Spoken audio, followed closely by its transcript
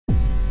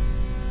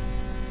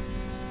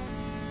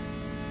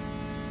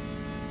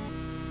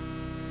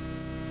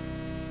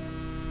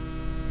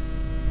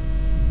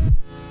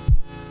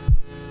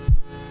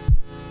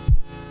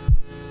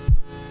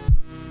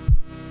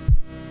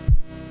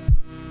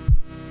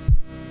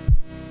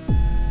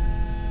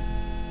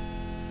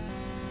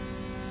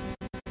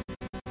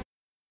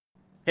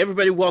Hey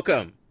everybody,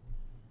 welcome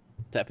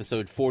to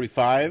episode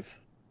 45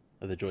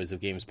 of the Joys of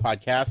Games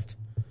podcast.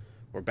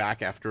 We're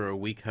back after a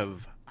week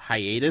of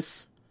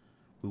hiatus.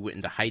 We went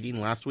into hiding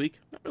last week.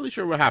 Not really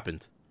sure what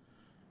happened.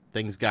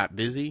 Things got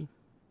busy.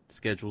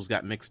 Schedules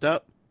got mixed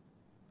up.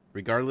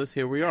 Regardless,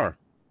 here we are.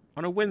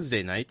 On a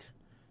Wednesday night,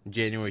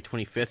 January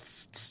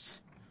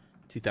 25th,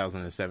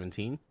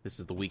 2017. This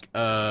is the week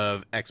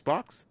of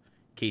Xbox,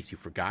 in case you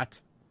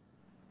forgot.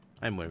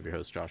 I'm one of your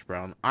hosts, Josh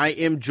Brown. I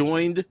am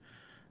joined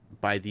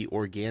by the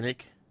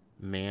organic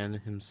man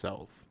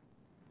himself,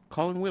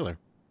 Colin Wheeler.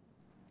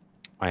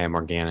 I am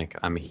organic.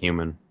 I'm a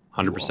human.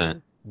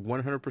 100%.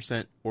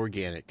 100%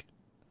 organic.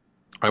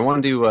 I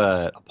wanted to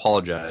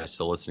apologize to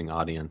the listening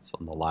audience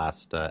on the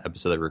last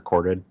episode that we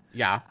recorded.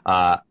 Yeah.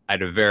 I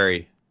had a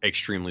very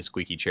extremely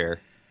squeaky chair.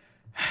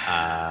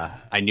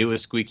 I knew it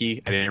was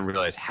squeaky. I didn't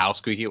realize how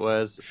squeaky it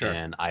was. Sure.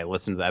 And I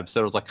listened to the episode.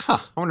 I was like, I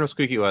wonder how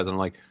squeaky it was. And I'm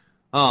like,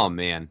 oh,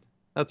 man,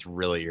 that's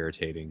really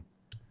irritating.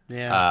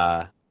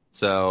 Yeah.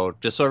 So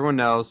just so everyone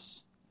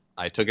knows,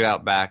 I took it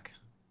out back,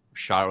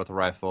 shot it with a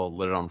rifle,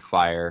 lit it on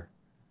fire,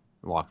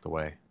 and walked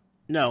away.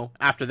 No,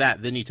 after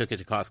that, then you took it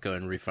to Costco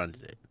and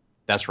refunded it.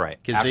 That's right.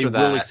 Because they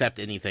will accept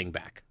anything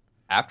back.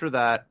 After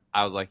that,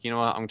 I was like, you know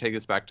what? I'm going to take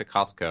this back to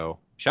Costco.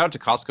 Shout out to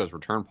Costco's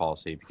return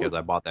policy because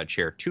I bought that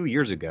chair 2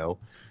 years ago.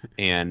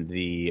 And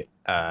the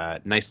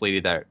nice lady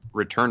that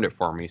returned it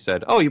for me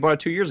said, oh, you bought it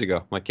 2 years ago.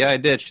 I'm like, yeah, I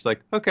did. She's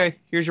like, okay,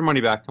 here's your money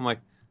back. I'm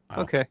like,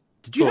 okay.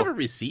 Did you have a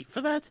receipt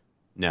for that?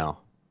 No.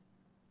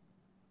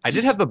 I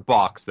did have the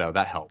box, though.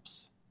 That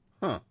helps.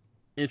 Huh.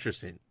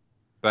 Interesting.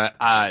 But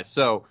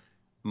so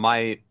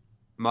my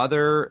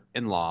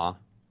mother-in-law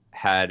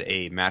had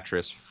a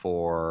mattress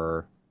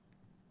for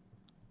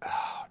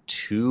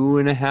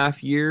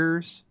 2.5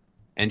 years,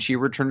 and she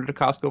returned it to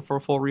Costco for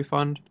a full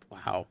refund.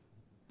 Wow.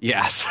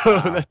 Yeah,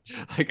 so that's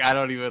like I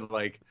don't even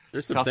like.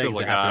 There's some Costco's things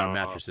like, that happen I on don't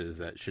know. mattresses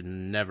that should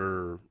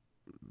never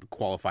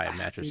qualify a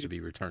mattress to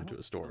be returned to a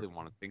I store. really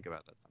want to think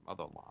about that. Some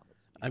mother-in-law.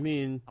 I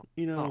mean,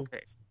 you know.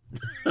 Okay.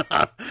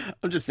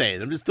 I'm just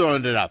saying. I'm just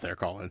throwing it out there,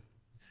 Colin.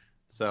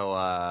 So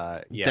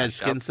yeah, Dead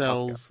shout out skin to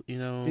cells, you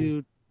know. Costco.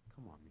 Dude,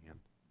 come on, man.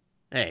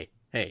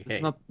 Hey.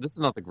 This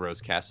is not the gross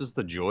cast. This is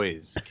the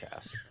joys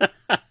cast.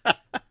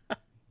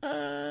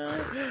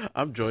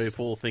 I'm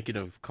joyful thinking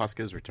of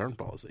Costco's return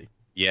policy.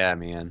 Yeah,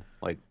 man.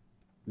 Like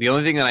the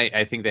only thing that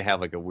I think they have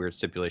like a weird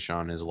stipulation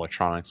on is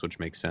electronics, which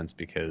makes sense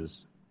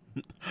because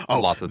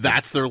lots of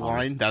that's their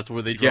line. That's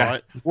where they draw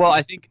it. Well,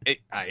 I think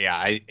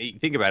I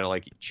think about it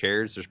like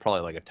chairs. There's probably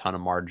like a ton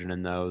of margin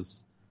in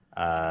those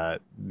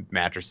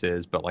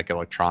mattresses, but like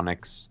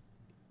electronics,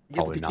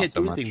 But they not can't so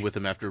do much. anything with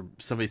them after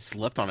somebody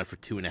slept on it for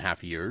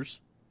 2.5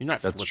 years. You're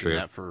not That's flipping true.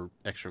 that for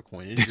extra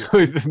coinage.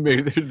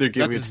 Maybe they're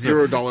giving That's a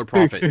 $0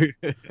 profit.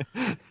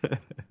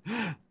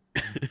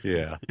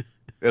 Yeah,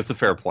 that's a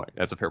fair point.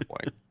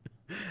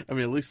 I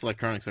mean, at least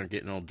electronics aren't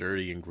getting all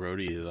dirty and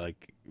grody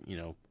like, you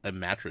know, a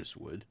mattress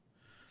would.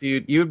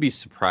 Dude, you would be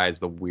surprised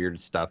the weird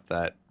stuff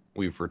that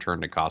we've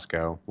returned to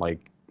Costco.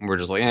 Like, we're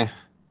just like,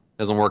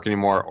 doesn't work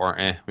anymore, or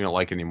we don't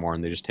like it anymore,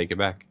 and they just take it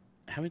back.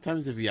 How many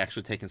times have you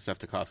actually taken stuff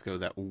to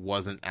Costco that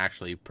wasn't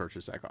actually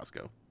purchased at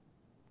Costco?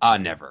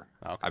 Never.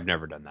 Okay. I've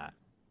never done that.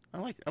 I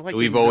like.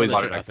 We've always that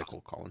bought you're it at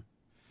ethical, Colin.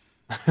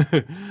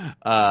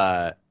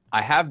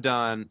 I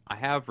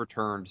have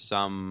returned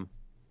some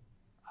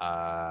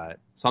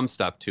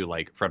stuff to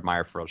like Fred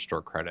Meyer for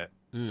store credit,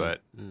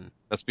 but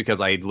that's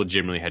because I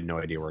legitimately had no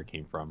idea where it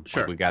came from.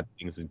 Sure. Like, we got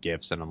things as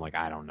gifts, and I'm like,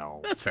 I don't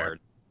know. That's fair. where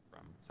it's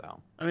from.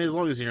 So I mean, as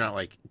long as you're not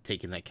like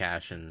taking that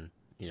cash and,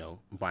 you know,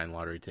 buying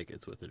lottery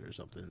tickets with it or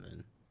something,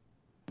 then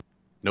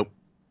nope.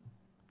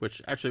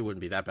 which actually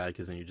wouldn't be that bad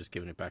because then you're just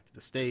giving it back to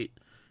the state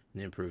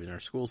and improving our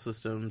school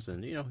systems,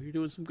 and you know you're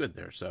doing some good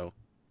there. So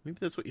maybe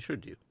that's what you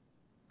should do.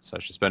 So I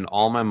should spend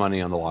all my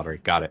money on the lottery.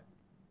 Got it.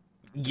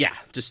 Yeah,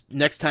 just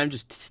next time,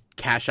 just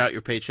cash out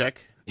your paycheck.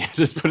 Yeah,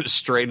 just put it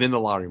straight in the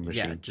lottery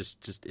machine. Yeah,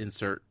 just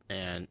insert,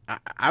 and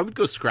I would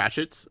go scratch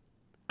it.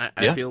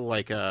 I feel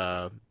like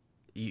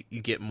you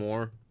get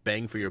more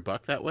bang for your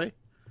buck that way.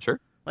 Sure.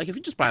 Like if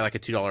you just buy like a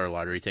 $2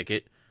 lottery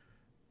ticket,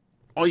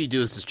 all you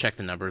do is just check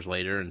the numbers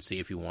later and see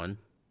if you won,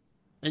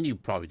 and you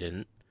probably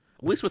didn't.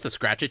 At least with a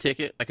scratch it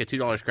ticket, like a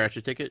 $2 scratch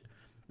it ticket,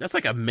 that's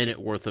like a minute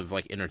worth of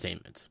like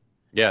entertainment.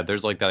 Yeah,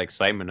 there's like that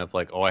excitement of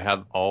like, I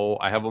have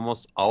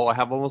almost all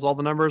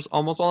the numbers,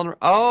 oh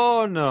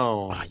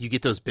no. Oh, you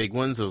get those big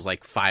ones, those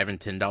like $5 and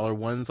 $10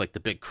 ones, like the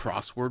big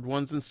crossword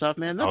ones and stuff,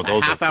 man. That's a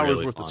those half are hour's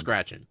really worth fun. of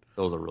scratching.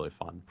 Those are really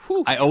fun.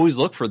 Whew. I always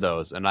look for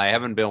those, and I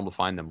haven't been able to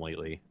find them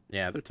lately.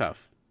 Yeah, they're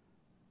tough.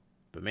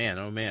 But man,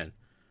 oh man,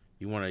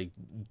 you want to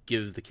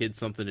give the kids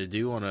something to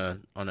do on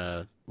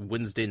a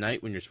Wednesday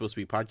night when you're supposed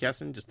to be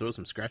podcasting? Just throw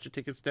some scratch it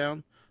tickets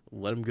down,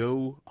 let them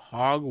go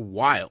hog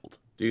wild.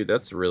 Dude,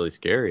 that's really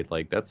scary.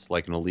 Like, that's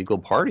like an illegal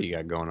party you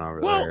got going on over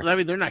there. Well, I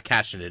mean, they're not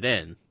cashing it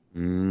in.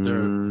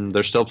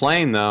 They're still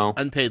playing, though.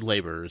 Unpaid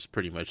labor is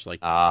pretty much like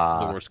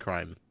the worst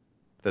crime.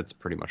 That's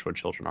pretty much what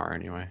children are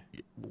anyway.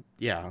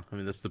 Yeah, I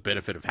mean, that's the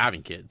benefit of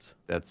having kids.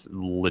 That's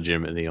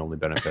legitimately the only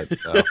benefit.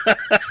 So.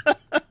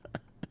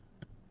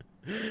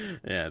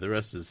 Yeah, the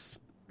rest is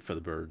for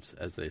the birds,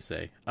 as they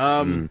say.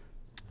 Mm.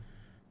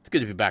 It's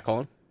good to be back,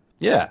 Colin.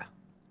 Yeah.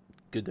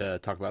 Good to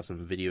talk about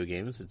some video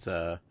games. It's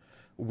a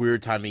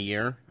weird time of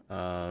year.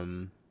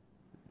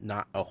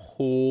 Not a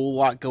whole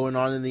lot going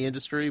on in the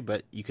industry,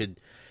 but you could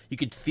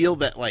feel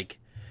that, like,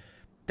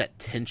 that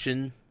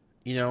tension,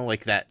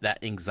 like that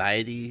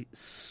anxiety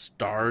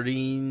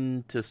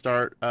starting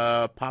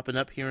to popping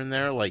up here and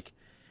there. Like,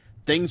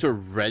 things are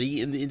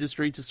ready in the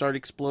industry to start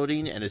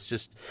exploding, and it's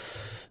just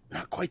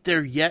not quite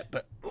there yet,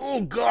 but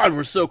oh god,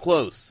 we're so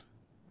close.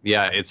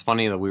 Yeah, it's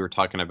funny that we were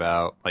talking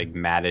about, like,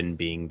 Madden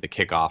being the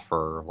kickoff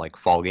for, like,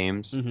 fall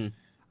games. Mm-hmm.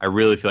 I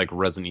really feel like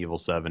Resident Evil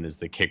 7 is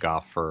the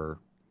kickoff for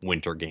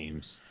winter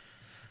games.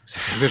 So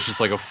there's just,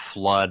 like, a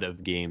flood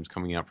of games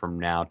coming out from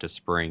now to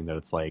spring that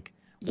it's like,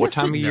 what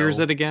time of year is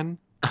it again?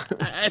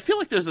 I feel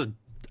like there's a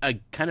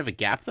kind of a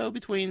gap, though,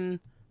 between,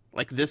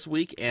 like, this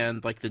week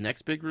and, like, the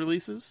next big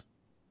releases.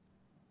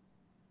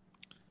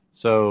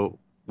 So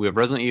we have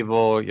Resident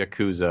Evil,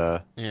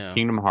 Yakuza,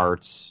 Kingdom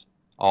Hearts,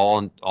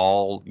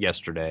 all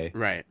yesterday.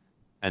 Right.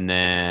 And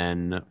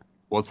then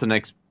what's the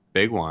next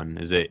big one?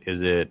 Is it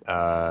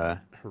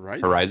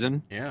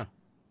Horizon? Yeah.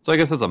 So I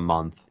guess that's a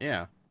month.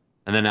 Yeah.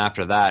 And then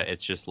after that,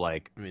 it's just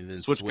like then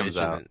Switch comes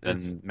out,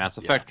 and Mass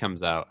Effect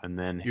comes out, and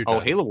then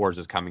Halo Wars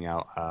is coming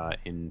out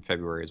in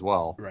February as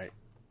well. Right.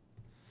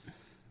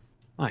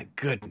 My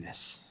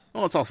goodness.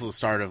 Well, it's also the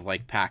start of,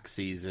 like, PAX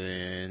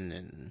season,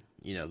 and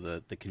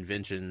the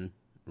convention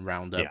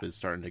roundup is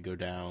starting to go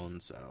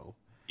down. So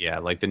yeah,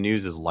 like, the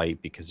news is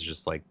light because it's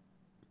just like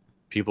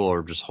people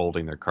are just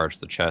holding their cards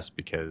to the chest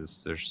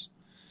because there's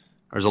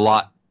a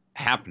lot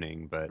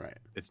happening, but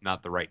it's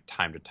not the right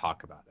time to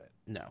talk about it.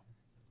 No.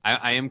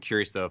 I am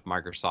curious, though, if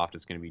Microsoft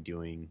is going to be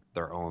doing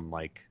their own,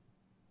 like,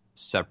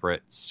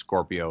 separate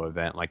Scorpio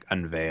event, like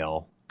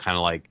Unveil, kind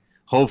of like,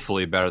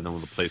 hopefully better than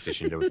what the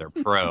PlayStation did with their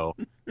Pro,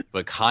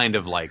 but kind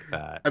of like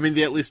that. I mean,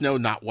 they at least know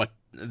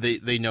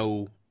they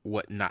know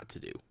what not to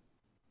do.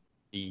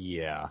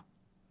 Yeah.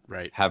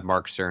 Right. Have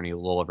Mark Cerny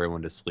lull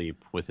everyone to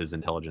sleep with his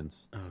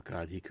intelligence. Oh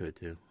God, he could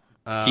too.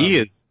 He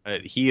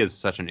is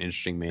such an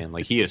interesting man.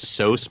 Like, he is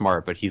so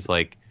smart, but he's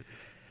like,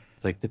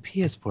 it's like the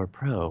PS4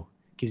 Pro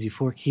gives you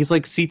 4. He's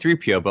like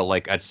C-3PO, but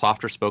like a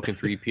softer spoken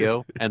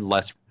 3PO and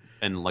less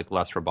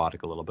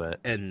robotic a little bit.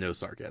 And no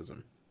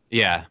sarcasm.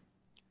 Yeah.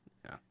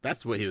 Yeah.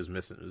 That's what he was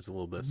missing. It was a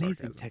little bit of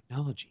amazing sarcasm.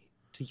 Technology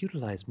to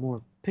utilize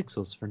more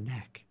pixels for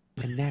NAC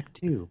and NAC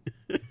 2.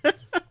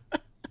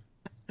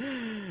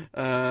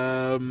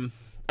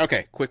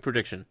 Okay, quick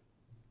prediction.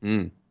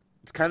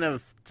 It's kind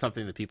of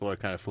something that people are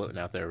kind of floating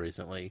out there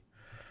recently.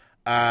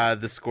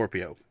 The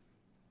Scorpio.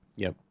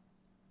 Yep.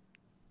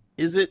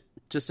 Is it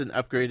just an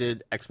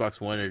upgraded Xbox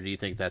One, or do you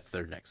think that's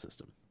their next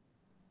system?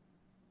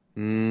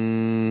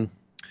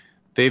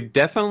 They've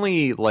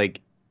definitely,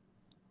 like,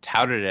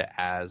 touted it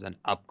as an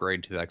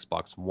upgrade to the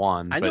Xbox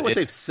One. I know what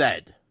they've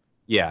said.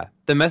 Yeah,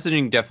 the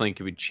messaging definitely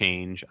could be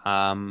changed.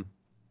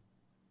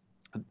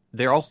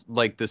 They're also,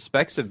 like, the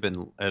specs have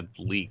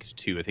leaked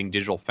too. I think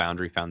Digital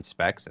Foundry found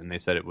specs, and they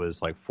said it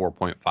was like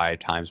 4.5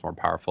 times more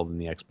powerful than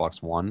the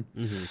Xbox One.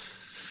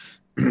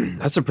 Mm-hmm.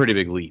 That's a pretty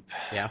big leap.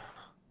 Yeah.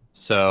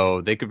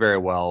 So they could very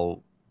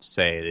well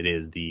say it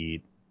is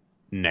the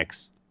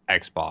next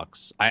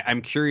Xbox.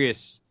 I'm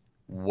curious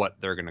what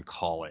they're going to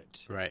call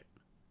it. Right.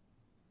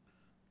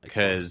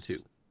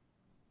 Because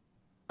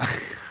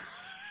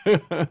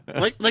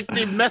like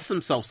they messed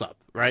themselves up,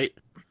 right?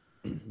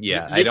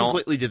 Yeah, they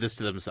completely did this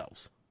to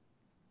themselves.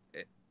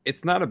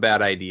 It's not a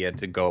bad idea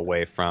to go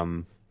away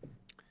from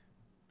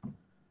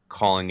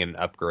calling it an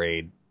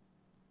upgrade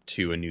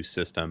to a new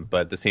system,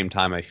 but at the same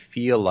time, I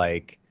feel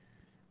like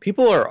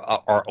people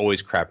are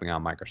always crapping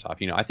on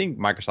Microsoft. I think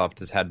Microsoft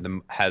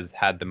has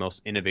had the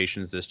most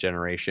innovations this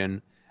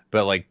generation,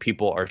 but, like,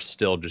 people are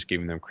still just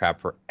giving them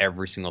crap for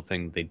every single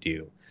thing they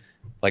do.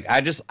 Like,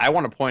 I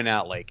want to point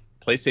out, like,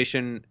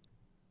 PlayStation,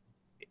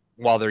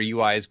 while their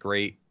UI is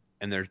great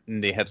and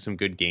they have some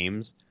good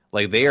games,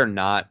 like, they are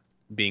not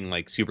being,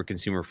 like, super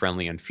consumer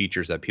friendly on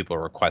features that people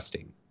are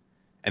requesting.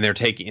 And they're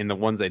taking, the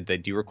ones that they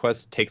do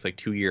request takes like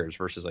 2 years,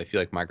 versus I feel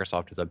like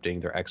Microsoft is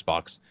updating their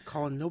Xbox.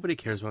 Colin, nobody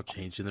cares about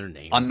changing their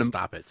name.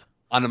 Stop it.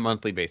 On a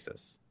monthly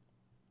basis.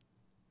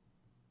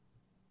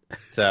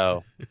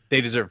 So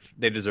they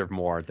deserve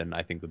more than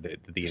I think the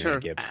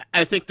internet gives.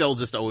 I think they'll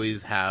just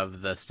always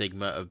have the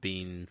stigma of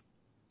being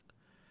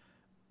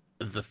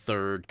the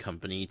third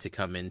company to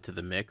come into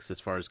the mix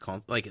as far as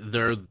like,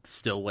 they're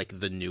still, like,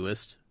 the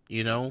newest,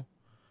 Even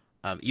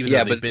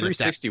but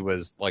 360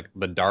 was like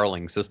the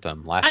darling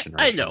system last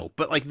generation. I know,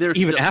 but, like, they're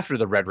even after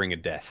the Red Ring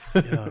of Death.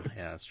 Yeah,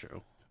 that's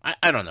true.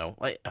 I don't know.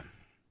 Like,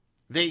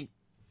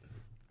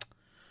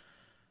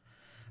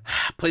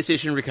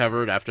 PlayStation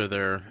recovered after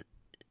their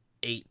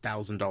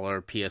 $8,000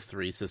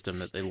 PS3 system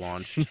that they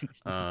launched.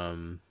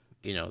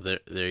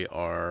 They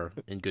are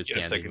in good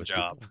standing. Second with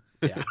job.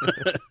 People.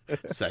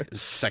 Yeah,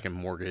 second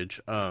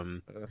mortgage. I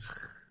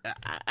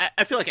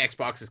feel like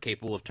Xbox is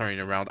capable of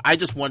turning around. I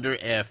just wonder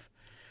if,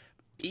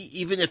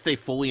 even if they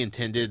fully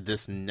intended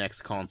this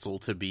next console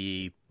to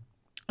be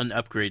an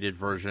upgraded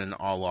version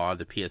a la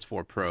the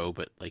PS4 Pro,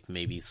 but like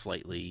maybe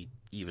slightly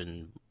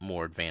even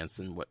more advanced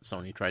than what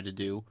Sony tried to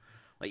do.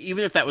 Like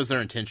even if that was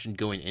their intention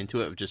going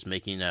into it, of just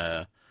making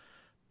a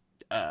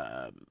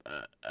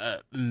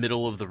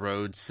middle of the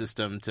road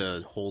system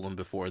to hold them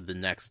before the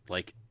next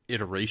like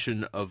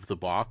iteration of the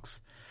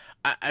box.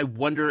 I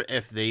wonder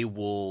if they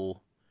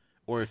will,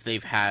 or if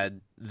they've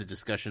had the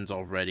discussions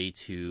already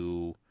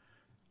to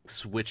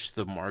switch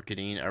the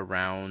marketing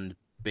around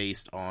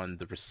based on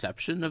the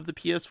reception of the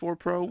PS4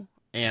 Pro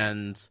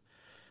and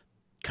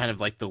kind of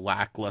like the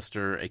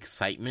lackluster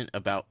excitement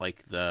about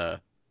like the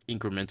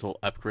incremental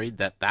upgrade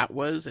that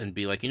was, and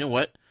be like, you know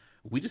what,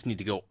 we just need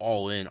to go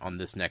all in on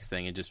this next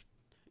thing and just,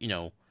 you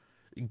know,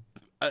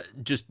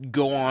 just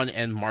go on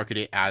and market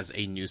it as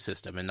a new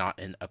system and not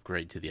an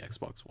upgrade to the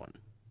Xbox One.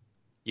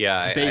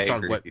 Yeah, based I on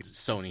agree what with you.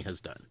 Sony has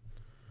done.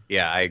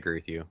 Yeah, I agree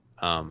with you.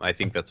 I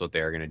think that's what they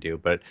are going to do,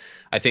 but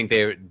I think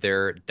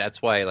they're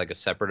that's why like a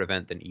separate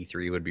event than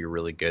E3 would be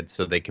really good,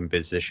 so they can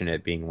position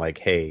it being like,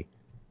 hey,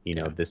 you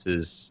know, this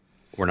is,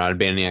 we're not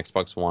abandoning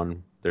Xbox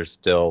One. There's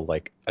still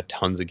like a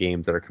tons of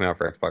games that are coming out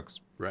for Xbox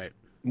Right.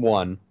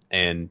 One,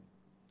 and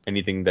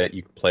anything that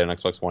you can play on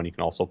Xbox One, you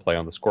can also play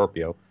on the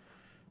Scorpio.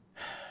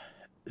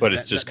 But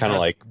it's just kind of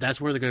like, that's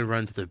where they're going to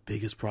run into the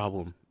biggest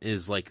problem,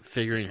 is like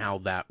figuring how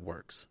that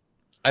works.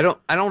 I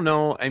don't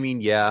know. I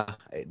mean, yeah,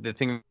 the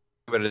thing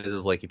about it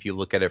is like if you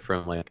look at it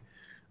from like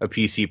a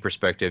PC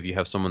perspective, you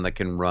have someone that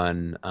can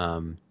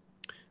run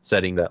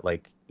setting that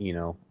like, you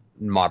know,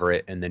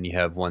 moderate, and then you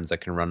have ones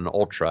that can run an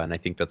ultra, and I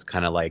think that's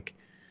kind of like,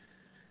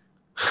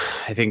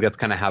 I think that's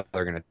kind of how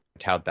they're going to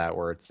tout that,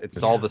 where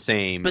it's all the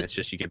same. It's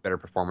just you get better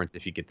performance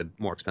if you get the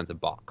more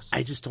expensive box.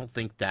 I just don't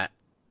think that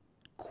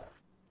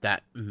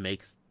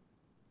makes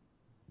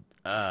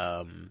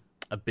a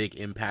big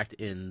impact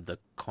in the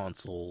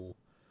console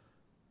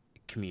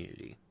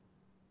community.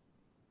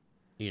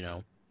 You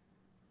know,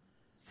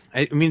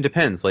 I mean, it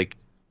depends. Like,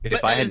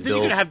 if I had then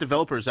you're gonna have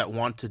developers that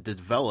want to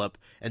develop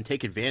and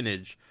take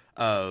advantage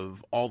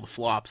of all the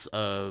flops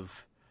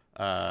of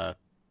the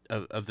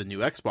new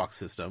Xbox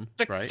system,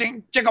 right?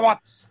 16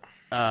 gigawatts.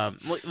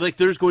 Like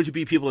there's going to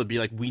be people that be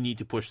like, we need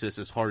to push this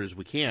as hard as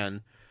we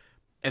can,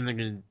 and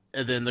then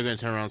they're gonna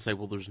turn around and say,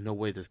 well, there's no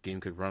way this game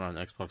could run on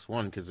Xbox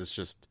One because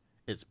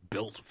it's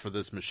built for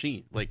this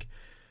machine. Like,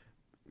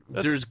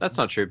 that's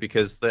not true,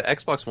 because the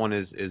Xbox One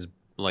is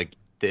like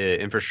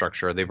the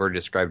infrastructure. They've already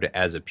described it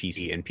as a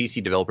PC, and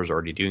PC developers are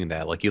already doing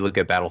that. Like, you look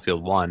at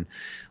Battlefield 1,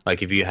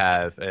 like if you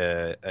have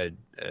a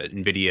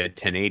NVIDIA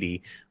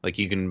 1080, like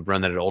you can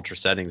run that at ultra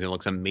settings and it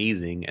looks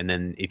amazing. And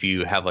then if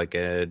you have like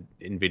a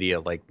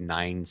NVIDIA like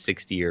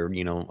 960 or,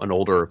 you know, an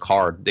older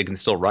card, they can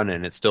still run it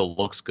and it still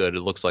looks good.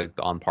 It looks like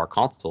the on par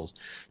consoles.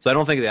 So I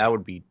don't think that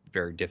would be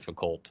very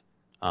difficult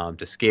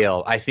to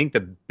scale. I think the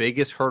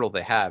biggest hurdle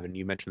they have, and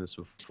you mentioned this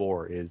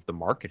before, is the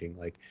marketing.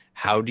 Like,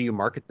 how do you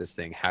market this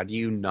thing? How do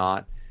you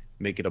not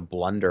make it a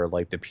blunder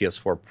like the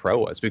PS4 Pro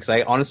was? Because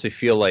I honestly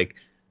feel like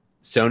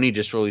Sony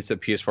just released a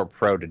PS4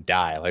 Pro to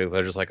die. Like,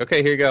 they're just like,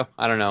 okay, here you go.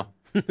 I don't know.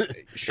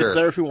 Sure. It's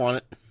there if you want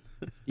it.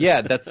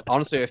 Yeah, that's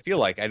honestly, I feel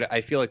like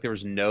there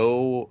was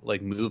no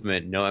like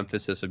movement, no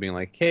emphasis of being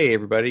like, hey,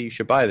 everybody, you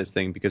should buy this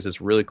thing because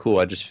it's really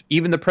cool.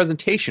 Even the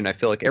presentation, I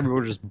feel like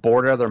everyone was just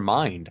bored out of their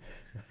mind.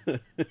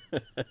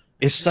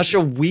 It's such a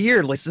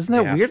weird, like, isn't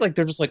that weird? Like,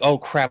 they're just like, oh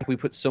crap, we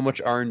put so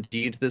much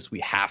R&D into this, we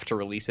have to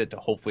release it to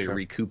hopefully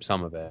recoup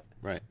some of it.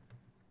 Right.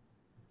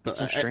 But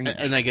so strange.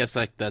 And I guess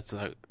like that's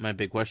my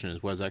big question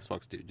is, what does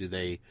Xbox do? Do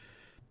they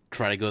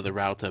try to go the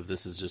route of,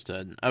 this is just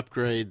an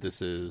upgrade,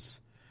 this is,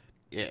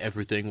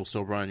 everything will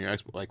still run on your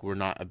Xbox, like, we're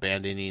not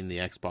abandoning the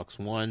Xbox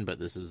One, but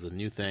this is the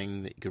new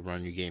thing that you could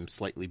run your game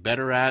slightly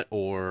better at,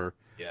 or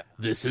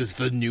this is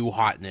the new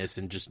hotness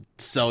and just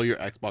sell your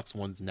Xbox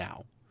Ones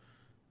now?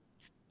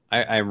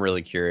 I'm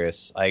really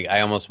curious. I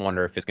almost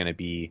wonder if it's going to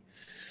be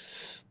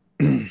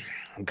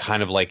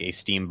kind of like a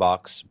Steam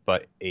box,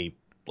 but a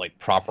like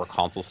proper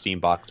console Steam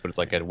box, but it's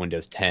like a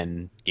Windows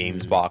 10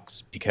 games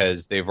box,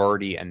 because they've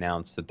already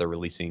announced that they're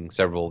releasing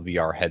several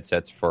VR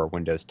headsets for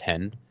Windows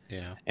 10.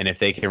 Yeah. And if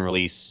they can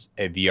release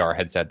a VR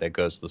headset that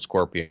goes to the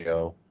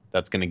Scorpio,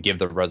 that's going to give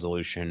the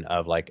resolution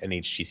of like an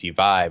HTC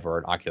Vive or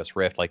an Oculus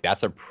Rift. Like,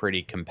 that's a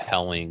pretty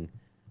compelling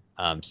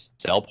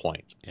sell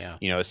point. Yeah.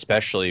 You know,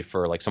 especially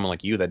for like someone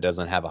like you that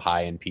doesn't have a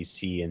high-end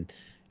PC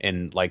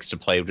and likes to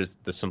play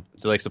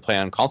likes to play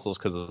on consoles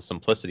because of the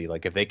simplicity.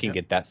 Like, if they can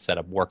get that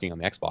setup working on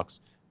the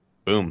Xbox,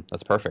 boom,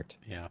 that's perfect.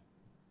 Yeah.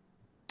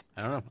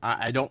 I don't know.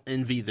 I don't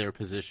envy their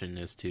position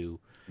as to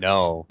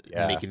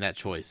making that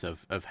choice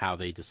of how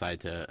they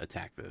decide to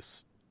attack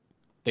this.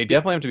 They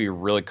definitely have to be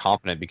really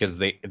confident because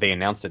they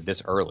announced it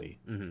this early.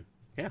 Mm-hmm.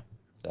 Yeah.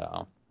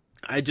 So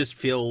I just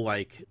feel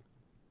like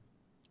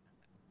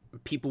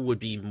people would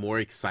be more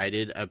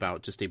excited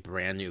about just a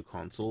brand new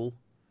console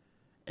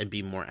and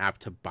be more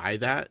apt to buy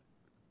that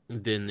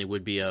than they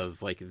would be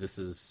of like, this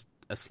is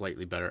a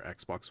slightly better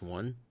Xbox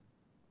One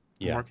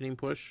marketing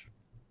push.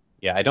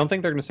 Yeah, I don't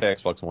think they're going to say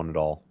Xbox One at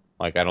all.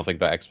 Like, I don't think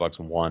the Xbox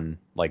One,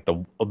 like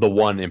the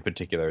one in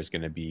particular, is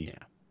going to be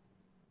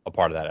a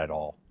part of that at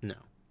all. No.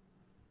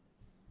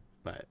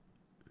 But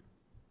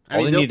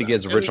all they need to get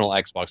is original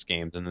Xbox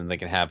games, and then they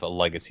can have a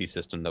legacy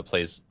system that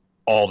plays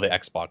all the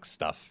Xbox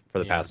stuff for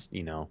the past,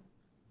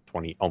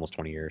 almost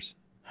 20 years.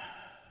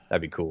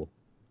 That'd be cool.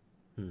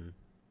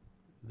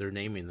 Their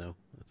naming, though,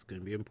 that's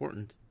going to be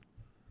important.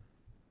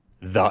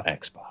 The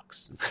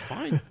Xbox. It's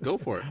fine. Go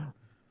for it.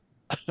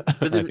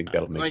 But then, I think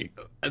that'll make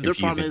it their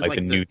problem is like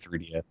the new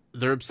 3DS.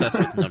 They're obsessed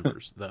with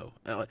numbers, though.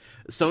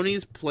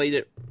 Sony's played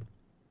it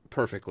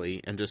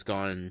perfectly and just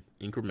gone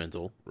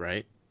incremental,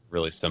 right?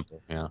 Really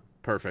simple, yeah.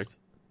 Perfect.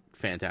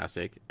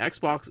 Fantastic.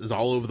 Xbox is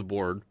all over the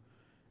board.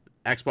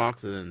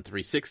 Xbox and then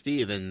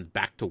 360 and then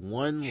back to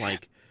one.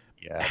 Like,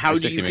 how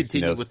do you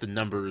continue with the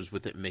numbers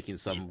with it making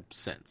some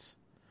sense?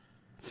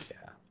 Yeah.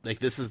 Like,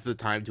 this is the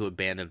time to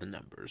abandon the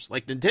numbers.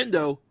 Like,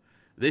 Nintendo,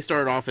 they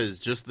started off as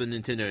just the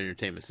Nintendo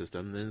Entertainment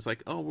System. Then it's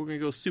like, oh, we're going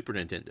to go Super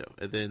Nintendo.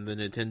 And then the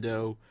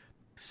Nintendo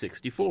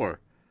 64.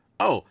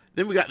 Oh,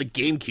 then we got the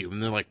GameCube.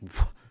 And they're like,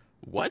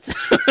 what?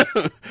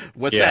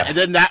 What's that? And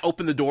then that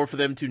opened the door for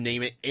them to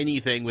name it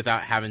anything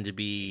without having to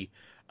be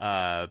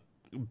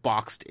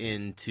boxed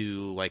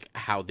into like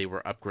how they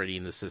were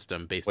upgrading the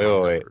system based on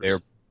numbers.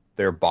 Wait.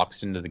 They're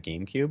boxed into the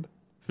GameCube?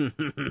 Pun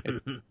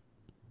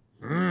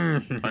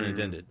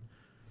intended.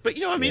 But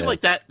you know what I mean?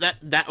 Like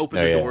that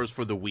opened the doors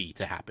for the Wii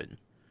to happen.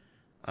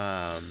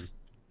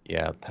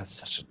 Yeah, that's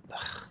such a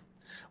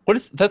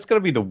that's gonna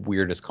be the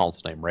weirdest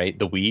console name, right?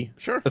 The Wii?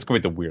 Sure. That's gonna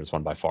be the weirdest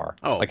one by far.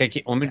 Oh. Like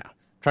I'm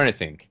trying to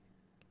think.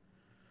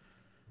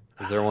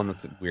 Is there one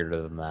that's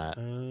weirder than that?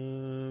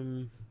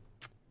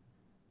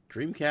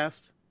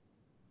 Dreamcast.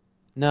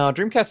 No,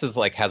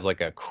 Dreamcast has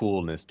like a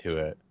coolness to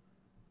it.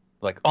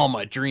 Like, all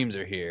my dreams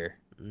are here.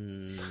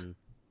 I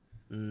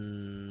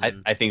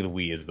think the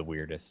Wii is the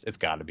weirdest. It's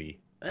got to be.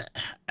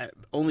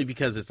 Only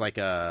because it's like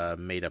a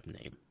made-up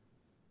name.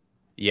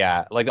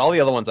 Yeah, like all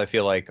the other ones I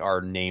feel like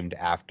are named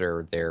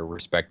after their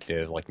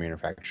respective like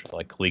manufacturer,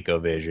 like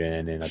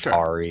ColecoVision and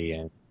Atari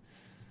and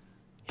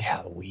the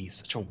Wii is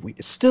such a weird.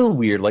 It's still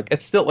weird. Like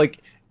it's still like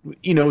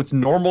it's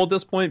normal at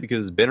this point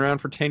because it's been around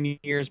for 10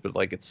 years, but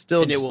like it's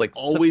still and just it will like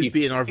always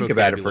be in our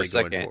vocabulary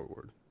going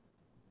forward.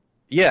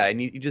 Yeah,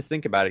 and you just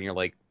think about it and you're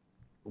like,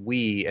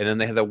 Wii, and then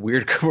they have that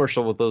weird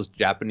commercial with those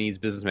Japanese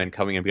businessmen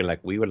coming and being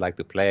like, we would like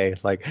to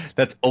plplay. Like,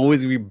 that's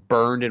always going to be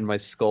burned in my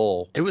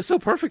skull. It was so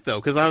perfect, though,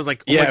 because I was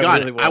like, oh my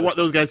god, really I want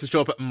those guys to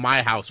show up at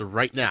my house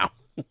right now.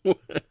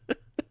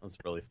 That's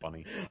really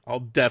funny. I'll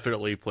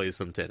definitely play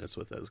some tennis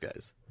with those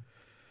guys.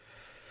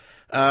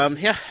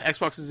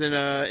 Xbox is in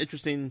an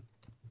interesting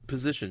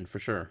position, for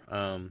sure.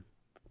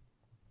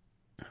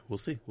 We'll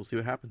see. We'll see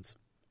what happens.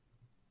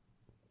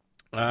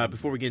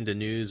 Before we get into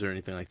news or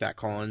anything like that,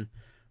 Colin,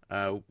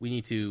 we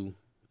need to,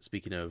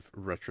 speaking of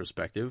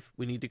retrospective,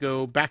 we need to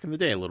go back in the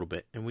day a little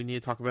bit, and we need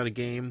to talk about a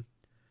game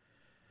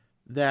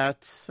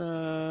that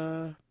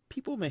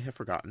people may have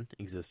forgotten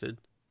existed.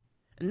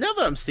 And now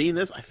that I'm seeing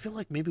this, I feel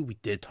like maybe we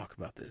did talk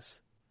about this.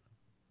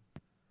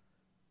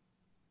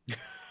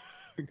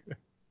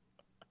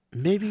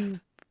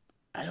 Maybe,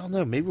 I don't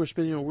know, maybe we're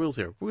spinning our wheels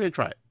here. We're going to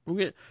try it.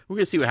 We're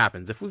gonna see what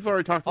happens. If we've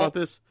already talked about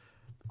this,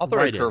 I'll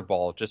throw a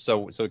curveball just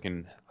so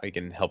we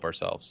can help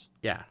ourselves.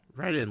 Yeah,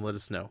 write in, let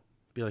us know.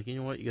 Be like, you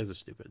know what, you guys are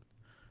stupid.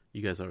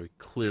 You guys already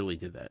clearly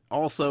did that.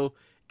 Also,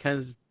 kind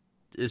of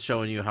is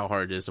showing you how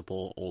hard it is to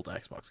pull old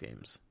Xbox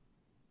games.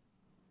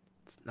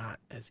 It's not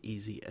as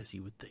easy as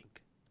you would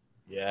think.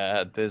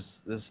 Yeah,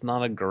 there's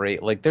not a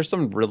great there's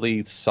some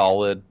really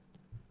solid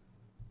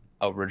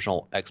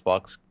original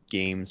Xbox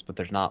games, but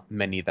there's not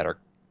many that are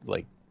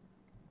like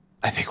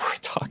I think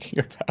worth talking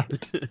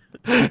about.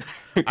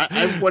 I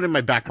have one in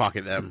my back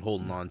pocket that I'm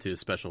holding on to, a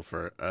special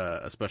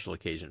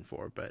occasion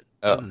for. But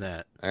other than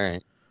that, all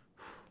right,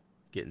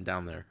 getting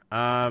down there.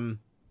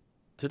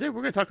 Today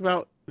we're going to talk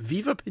about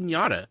Viva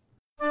Pinata.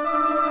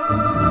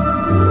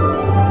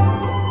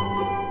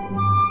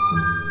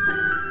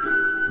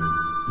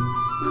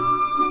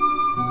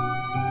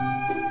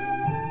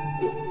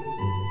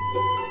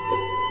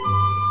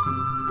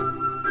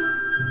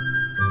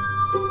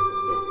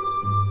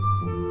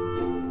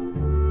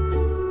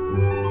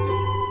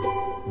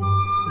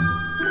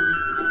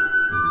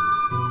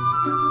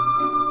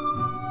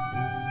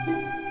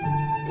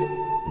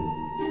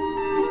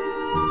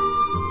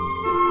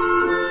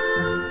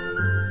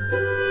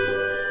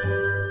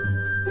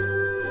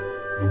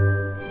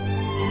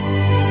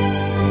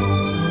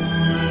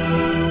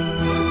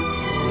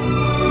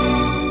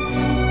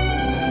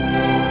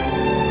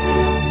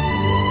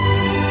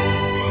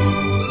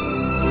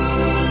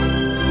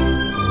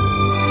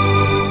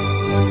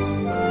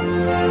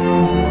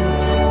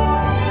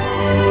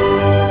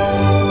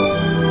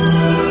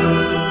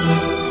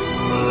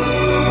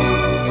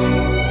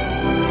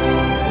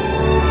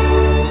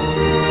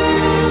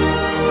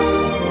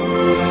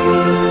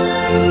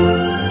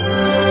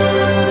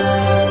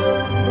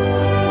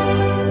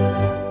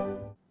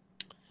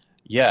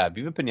 Yeah,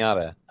 Viva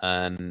Pinata,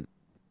 and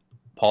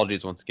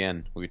apologies once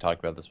again, we talked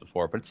about this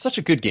before, but it's such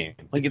a good game.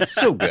 Like, it's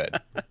so good.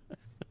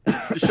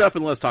 Just shut up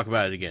and let's talk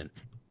about it again.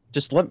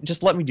 Just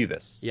let me do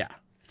this. Yeah,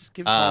 just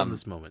give Colin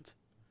this moment.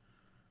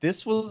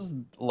 This was,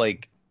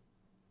 like,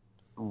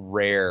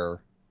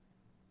 rare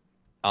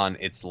on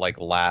its like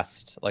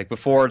last, like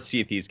before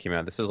Sea of Thieves came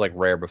out. This was like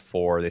rare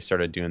before they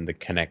started doing the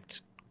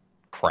Connect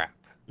crap.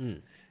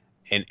 And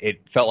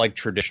it felt like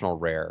traditional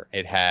Rare.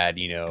 It had,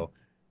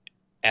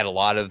 had a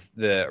lot of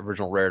the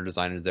original Rare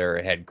designers there.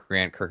 It had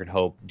Grant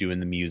Kirkhope doing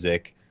the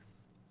music.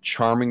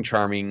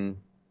 Charming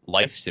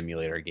life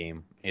simulator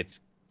game.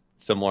 It's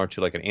similar to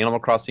like an Animal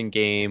Crossing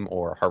game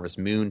or Harvest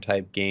Moon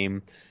type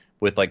game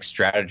with like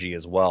strategy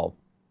as well.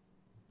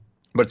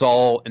 But it's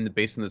all in the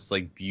base in this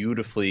like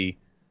beautifully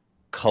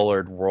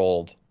colored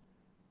world.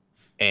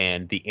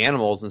 And the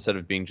animals, instead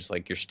of being just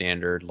like your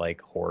standard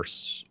like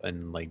horse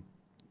and like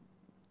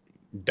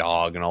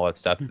dog and all that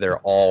stuff, they're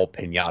all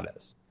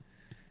piñatas.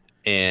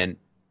 And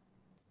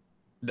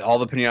all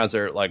the piñatas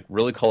are like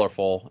really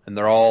colorful, and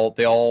they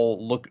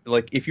all look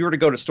like, if you were to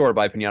go to store to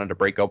buy a piñata to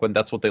break open,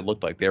 that's what they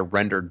look like. They're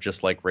rendered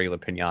just like regular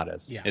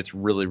piñatas. Yeah. It's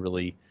really,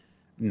 really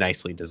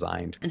nicely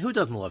designed. And who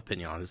doesn't love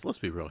piñatas? Let's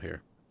be real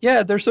here.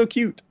 Yeah, they're so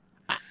cute.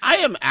 I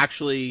am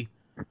actually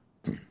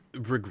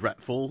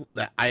regretful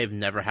that I have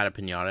never had a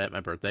piñata at my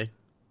birthday.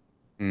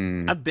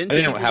 I've been to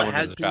I didn't have that one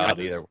as a child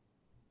either.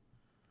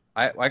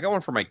 I got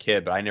one for my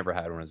kid, but I never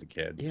had one as a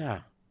kid. Yeah.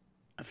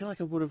 I feel like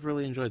I would have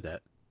really enjoyed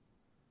that.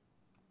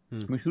 I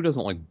mean, who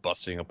doesn't like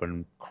busting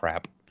open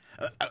crap?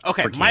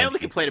 Okay, my only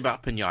complaint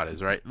about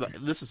piñatas, right?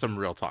 This is some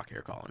real talk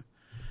here, Colin.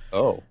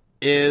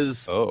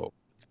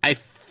 I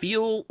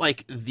feel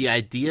like the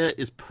idea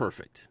is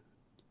perfect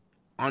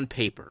on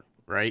paper,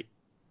 right?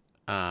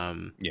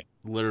 Yeah.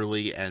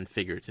 Literally and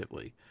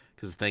figuratively,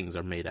 because things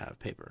are made out of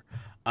paper.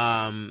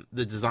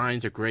 The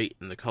designs are great,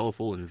 and they're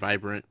colorful and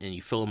vibrant, and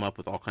you fill them up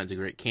with all kinds of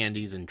great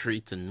candies and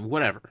treats and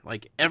whatever.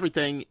 Like,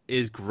 everything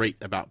is great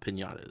about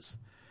piñatas.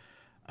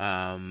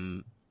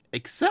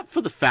 Except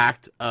for the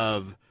fact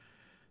of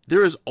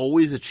there is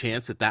always a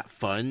chance that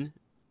fun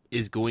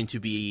is going to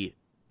be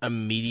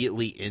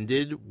immediately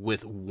ended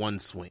with one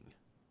swing.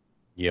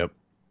 Yep.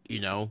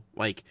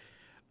 Like,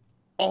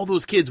 all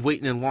those kids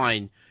waiting in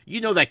line,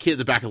 that kid at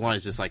the back of the line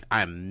is just like,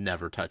 I'm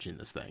never touching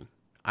this thing.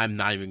 I'm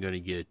not even going to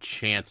get a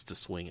chance to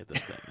swing at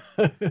this thing.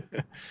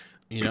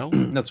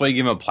 That's why you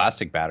give them a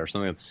plastic bat or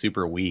something that's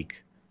super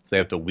weak. So they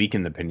have to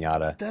weaken the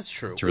piñata. That's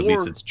true. To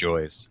release its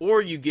joys.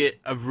 Or you get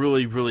a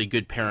really, really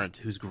good parent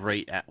who's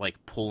great at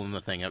like pulling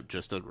the thing up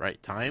just at the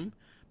right time.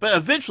 But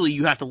eventually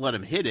you have to let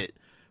him hit it.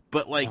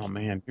 But like, oh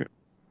man,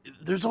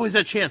 there's always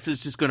that chance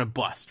it's just going to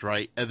bust,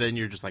 right? And then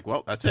you're just like,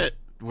 well, that's it.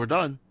 We're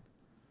done.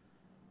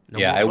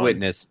 I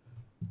witnessed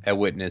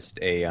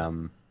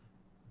a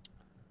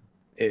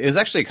it was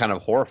actually kind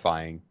of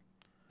horrifying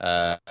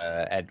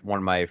at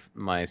one of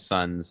my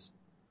son's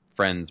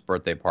friend's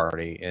birthday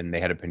party, and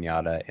they had a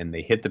piñata, and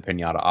they hit the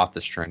piñata off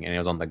the string, and it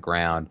was on the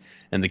ground,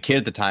 and the kid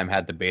at the time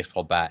had the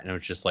baseball bat, and it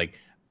was just like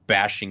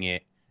bashing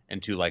it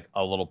into like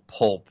a little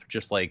pulp,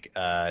 just like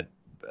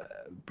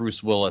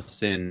Bruce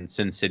Willis in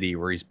Sin City,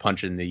 where he's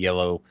punching the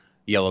yellow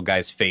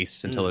guy's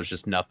face until there's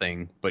just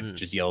nothing but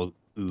just yellow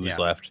ooze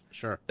left.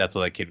 Sure. That's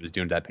what that kid was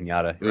doing to that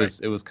piñata.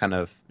 It was kind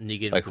of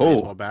Negan like,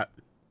 baseball bat.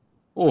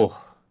 Oh,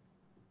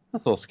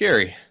 that's a little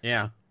scary.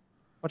 Yeah.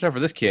 Watch out for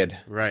this kid.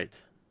 Right.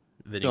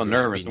 I feel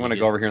nervous. I'm going to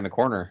go over here in the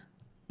corner.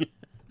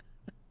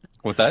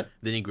 What's that?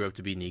 Then he grew up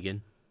to be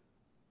Negan.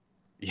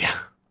 Yeah.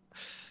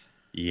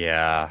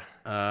 Yeah.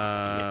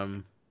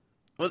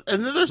 Well,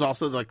 and then there's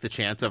also like the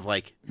chance of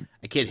like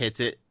a kid hits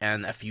it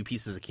and a few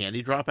pieces of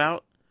candy drop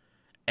out,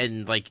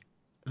 and like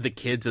the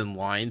kids in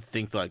line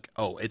think like,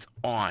 oh, it's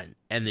on,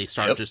 and they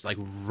start just like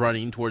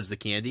running towards the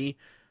candy,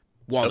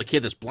 while the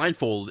kid that's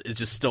blindfolded is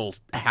just still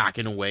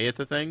hacking away at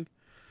the thing.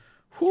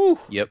 Whew.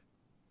 Yep.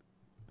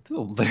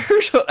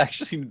 There's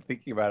actually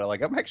thinking about it,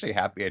 like I'm actually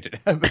happy I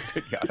didn't have a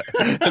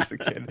piñata as a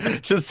kid.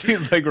 It just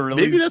seems like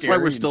really maybe that's why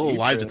we're still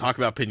alive to talk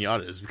about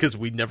piñatas, because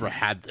we never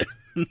had them.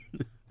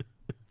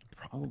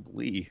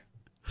 Probably.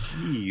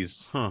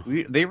 Jeez. Huh.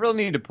 They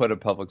really need to put a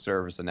public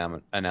service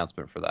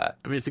announcement for that.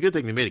 I mean, it's a good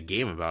thing they made a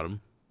game about them.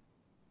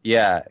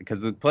 Yeah,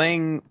 because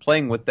playing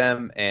with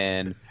them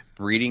and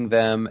breeding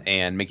them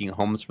and making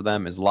homes for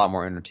them is a lot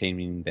more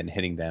entertaining than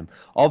hitting them.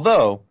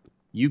 Although,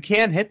 you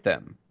can hit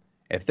them.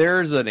 If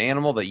there's an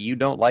animal that you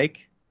don't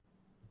like,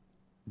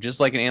 just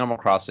like in Animal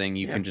Crossing,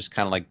 you can just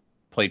kind of like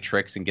play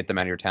tricks and get them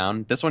out of your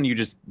town. This one, you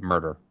just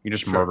murder. You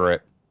just murder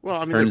it. Well,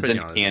 I mean, turns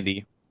into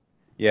candy.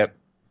 Yep.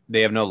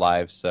 They have no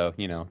lives, so,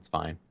 it's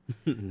fine.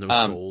 No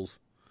souls.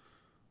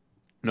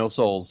 No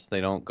souls. They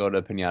don't go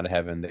to piñata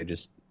heaven. They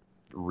just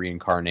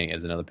reincarnate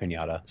as another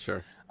piñata.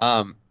 Sure.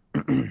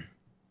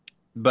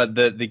 But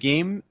the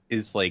game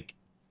is like,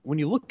 when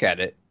you look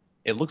at it,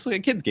 it looks like a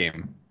kid's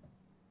game.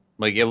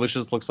 Like, it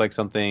just looks like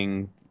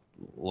something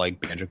like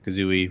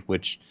Banjo-Kazooie,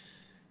 which,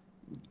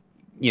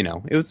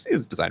 it was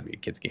designed to be a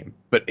kid's game.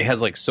 But it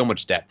has, like, so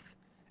much depth.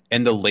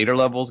 And the later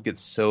levels get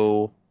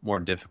so more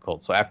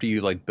difficult. So after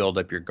you, like, build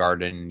up your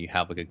garden, you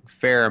have, like, a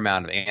fair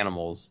amount of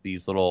animals.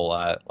 These little,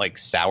 like,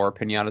 sour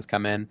piñatas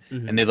come in.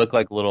 Mm-hmm. And they look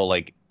like little,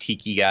 like,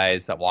 tiki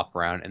guys that walk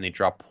around, and they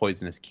drop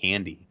poisonous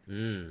candy.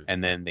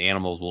 And then the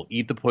animals will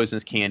eat the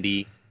poisonous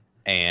candy,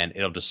 and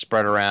it'll just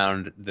spread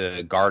around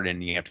the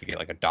garden. You have to get,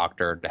 like, a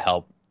doctor to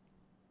help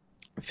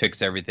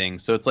fix everything.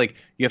 So it's like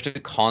you have to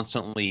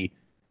constantly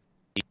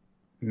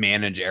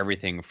manage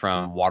everything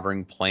from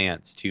watering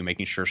plants to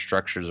making sure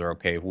structures are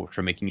okay,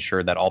 to making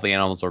sure that all the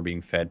animals are being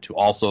fed, to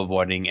also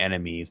avoiding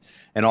enemies.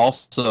 And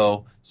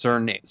also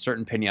certain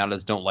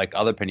piñatas don't like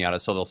other piñatas,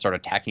 so they'll start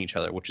attacking each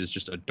other, which is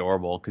just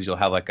adorable because you'll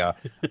have like a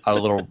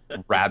little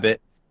rabbit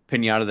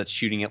piñata that's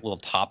shooting at little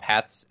top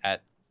hats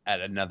at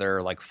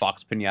another like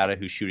fox piñata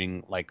who's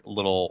shooting like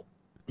little,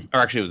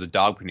 or actually it was a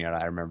dog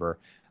piñata, I remember,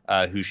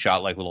 who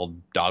shot like little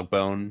dog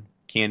bone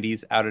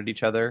candies out at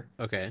each other.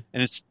 Okay.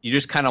 And it's, you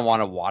just kind of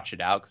want to watch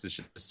it out because it's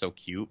just so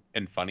cute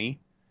and funny.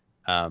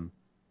 But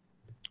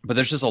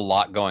there's just a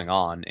lot going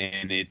on,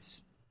 and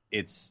it's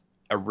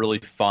a really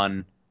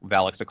fun,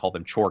 Val likes to call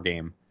them chore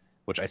game,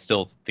 which I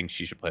still think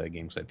she should play the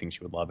game because I think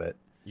she would love it.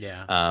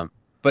 Yeah.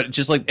 But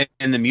just like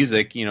in the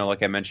music, you know,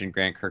 like I mentioned,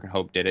 Grant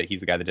Kirkhope did it. He's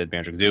the guy that did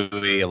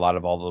Banjo-Kazooie. A lot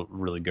of all the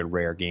really good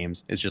Rare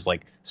games. It's just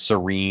like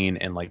serene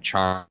and like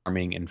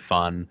charming and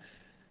fun.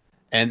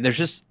 And there's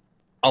just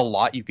a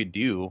lot you could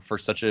do for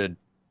such a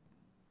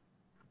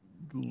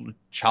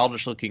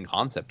childish looking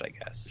concept, I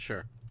guess.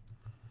 Sure.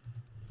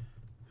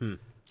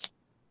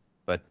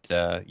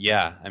 But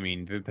yeah, I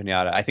mean, Viva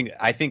Pinata. I think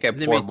I They poured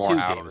made more two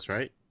hours. games,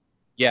 right?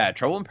 Yeah,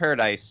 Trouble in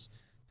Paradise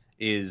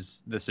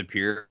is the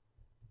superior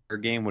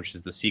game, which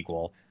is the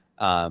sequel.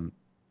 And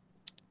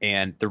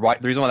the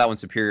reason why that one's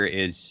superior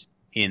is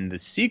in the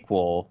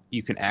sequel,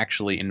 you can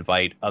actually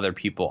invite other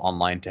people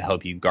online to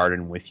help you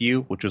garden with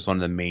you, which was one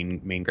of the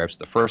main gripes of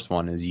the first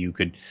one. Is you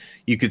could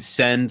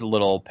send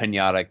little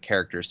pinata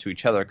characters to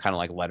each other, kind of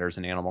like letters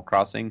in Animal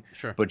Crossing.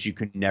 Sure. But you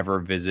could never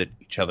visit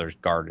each other's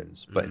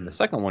gardens. But in the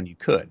second one, you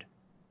could.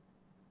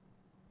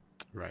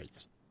 Right.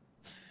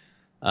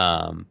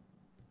 But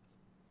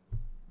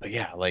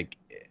yeah, like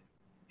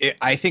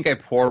I think I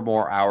poured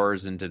more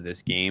hours into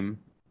this game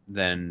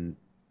than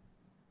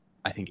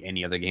I think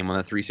any other game on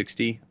the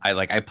 360.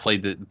 I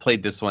played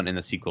this one in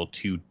the sequel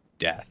to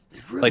death.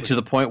 Really? Like to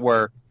the point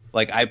where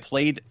like I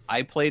played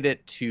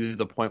it to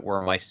the point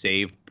where my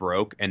save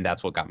broke, and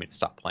that's what got me to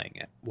stop playing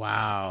it.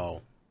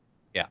 Wow.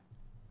 Yeah.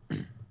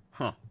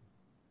 Huh.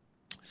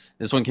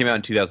 This one came out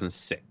in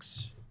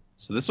 2006.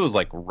 So this was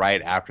like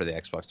right after the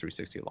Xbox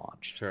 360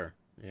 launched. Sure.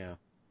 Yeah.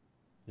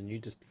 And you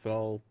just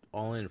fell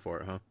all in for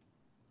it, huh?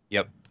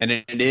 Yep. And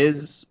it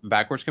is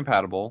backwards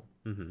compatible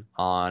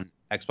on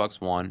Xbox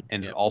One,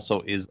 and it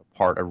also is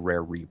part of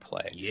Rare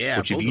Replay. Yeah.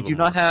 Which if you do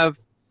not have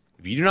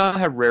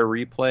Rare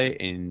Replay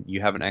and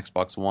you have an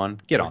Xbox One,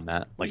 get on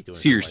that. Like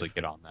seriously,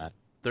 get on that.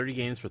 30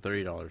 games for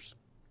 $30.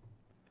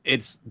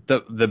 It's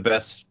the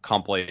best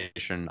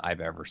compilation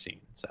I've ever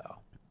seen. So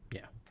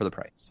yeah, for the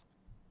price.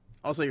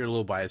 Also, you're a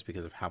little biased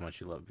because of how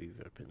much you love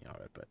Viva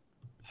Pinata, but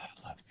I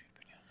love Viva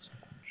Pinata so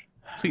much.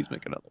 Please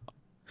make another one.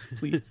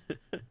 Please.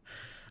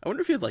 I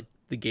wonder if you'd like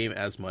the game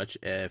as much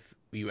if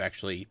you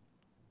actually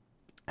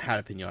had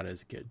a pinata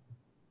as a kid.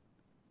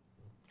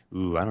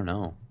 Ooh, I don't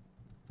know.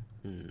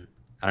 I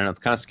don't know. It's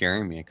kind of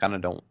scaring me. I kind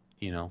of don't,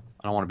 I don't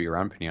want to be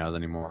around pinatas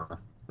anymore.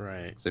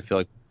 Right. Because I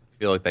feel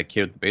like that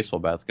kid with the baseball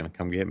bat's going to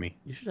come get me.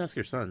 You should ask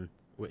your son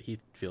what he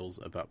feels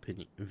about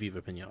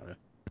Viva Pinata.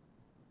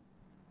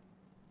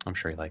 I'm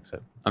sure he likes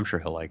it. I'm sure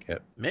he'll like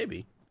it.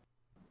 Maybe.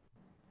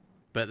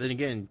 But then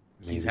again,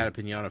 he's had a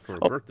pinata for a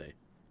birthday.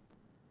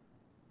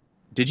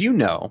 Did you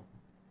know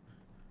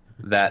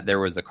that there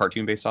was a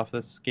cartoon based off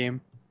this game?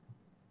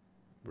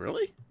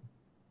 Really?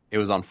 It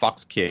was on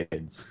Fox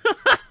Kids.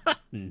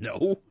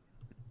 No.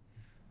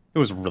 It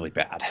was really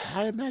bad.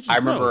 I imagine I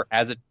remember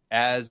as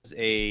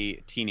a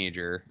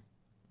teenager,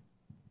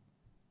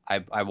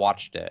 I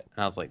watched it,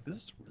 and I was like, this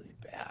is really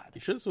bad.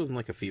 You sure this wasn't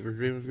like a fever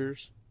dream of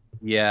yours?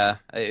 Yeah,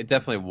 it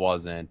definitely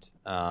wasn't.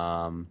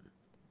 Yeah,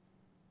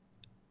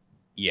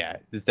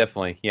 it's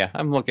definitely... Yeah,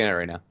 I'm looking at it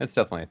right now. It's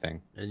definitely a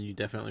thing. And you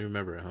definitely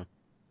remember it, huh?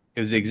 It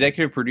was the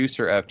executive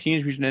producer of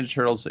Teenage Mutant Ninja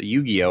Turtles,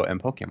 Yu-Gi-Oh!, and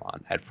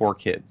Pokemon. Had 4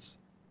 kids.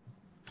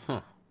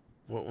 Huh.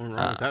 What went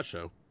wrong with that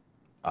show?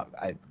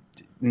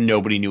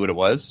 Nobody knew what it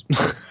was.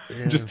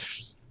 Yeah.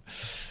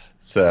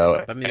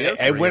 So... I mean, the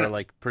other three are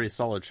like pretty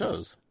solid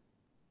shows.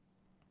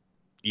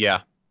 Yeah.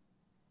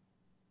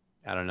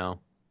 I don't know.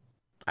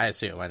 I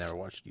assume I never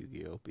watched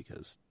Yu-Gi-Oh!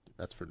 Because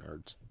that's for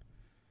nerds.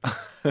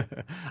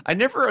 I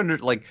never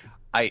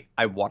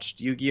I watched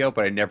Yu-Gi-Oh,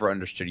 but I never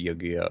understood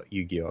Yu-Gi-Oh.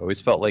 I always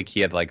felt like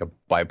he had like a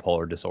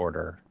bipolar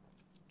disorder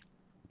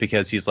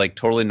because he's like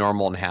totally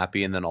normal and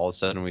happy, and then all of a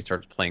sudden when he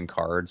starts playing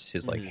cards,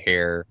 his like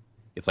hair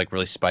gets like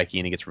really spiky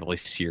and he gets really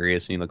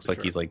serious and he looks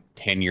like he's like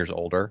 10 years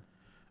older.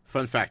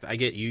 Fun fact: I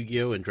get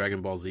Yu-Gi-Oh and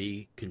Dragon Ball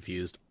Z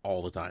confused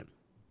all the time.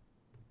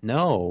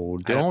 No,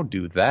 don't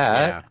do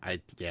that.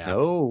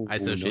 No, I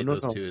associate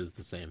those two as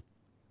the same.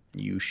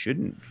 You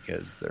shouldn't,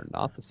 because they're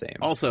not the same.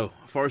 Also,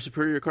 far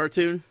superior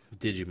cartoon,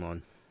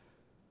 Digimon.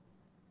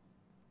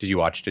 Did you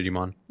watch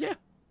Digimon? Yeah.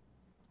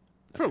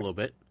 For a little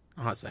bit.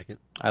 A hot second.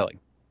 I like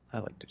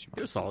Digimon.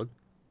 It was solid.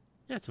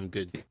 Yeah, had some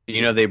good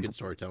good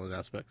storytelling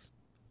aspects.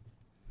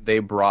 They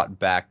brought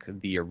back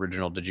the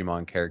original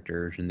Digimon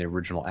characters and the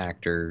original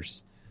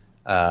actors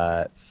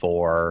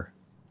for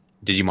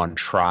Digimon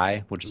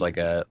Try, which is like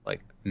a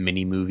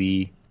mini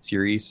movie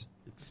series.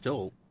 It's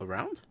still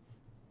around?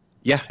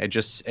 Yeah, they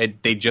just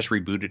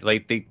rebooted,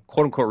 like they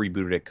quote unquote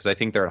rebooted it because I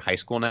think they're in high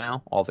school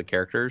now, all the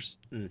characters.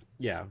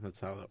 Yeah, that's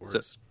how that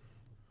works.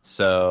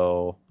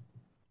 So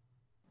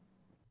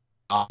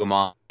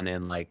Agumon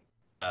and like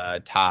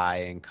Tai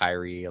and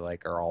Kyrie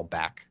like are all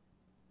back.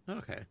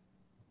 Okay.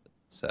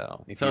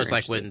 So it's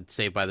like when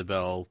Saved by the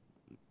Bell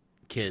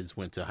kids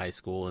went to high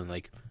school and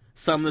like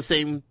some of the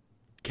same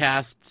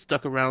cast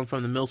stuck around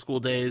from the middle school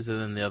days, and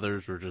then the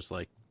others were just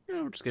like,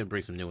 we're just gonna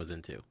bring some new ones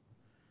in too.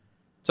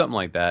 Something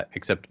like that,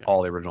 except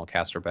all the original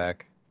cast are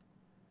back.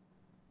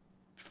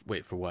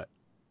 Wait, for what?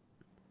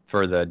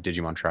 For the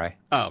Digimon Tri.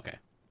 Oh, okay.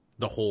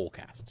 The whole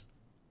cast.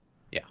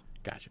 Yeah.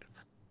 Gotcha.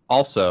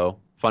 Also,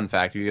 fun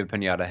fact, Viva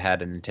Pinata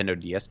had a Nintendo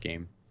DS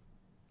game.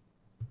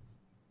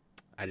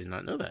 I did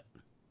not know that.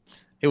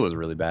 It was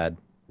really bad.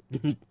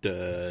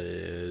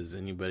 Does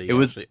anybody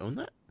actually own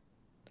that?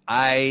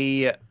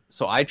 I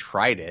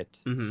tried it.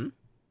 Mm-hmm.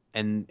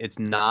 And it's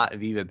not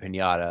Viva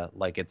Pinata,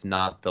 like it's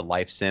not the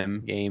Life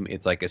Sim game.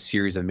 It's like a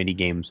series of mini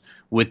games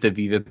with the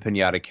Viva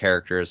Pinata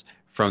characters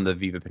from the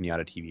Viva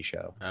Pinata TV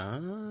show.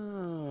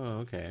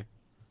 Oh, okay.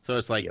 So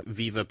it's like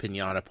Viva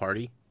Pinata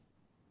Party?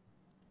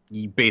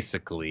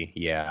 Basically,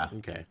 yeah.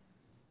 Okay.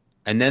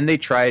 And then they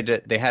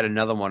had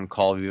another one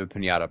called Viva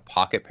Pinata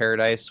Pocket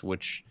Paradise,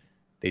 which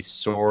they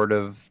sort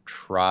of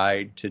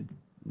tried to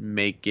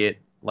make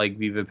it like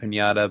Viva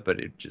Pinata, but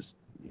it just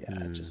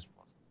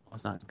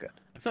was not as good.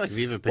 I feel like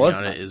Viva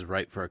Pinata is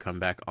ripe for a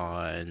comeback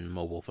on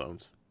mobile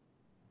phones.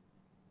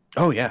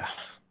 Oh yeah,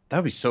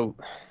 that'd be so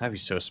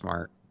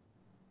smart.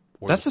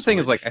 Or that's the thing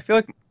is like I feel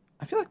like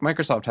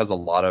Microsoft has a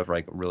lot of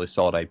like really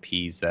solid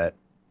IPs that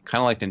kind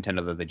of like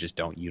Nintendo that they just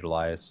don't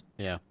utilize.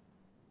 Yeah.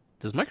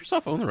 Does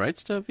Microsoft own the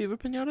rights to Viva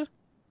Pinata?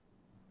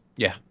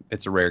 Yeah,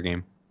 it's a Rare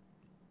game.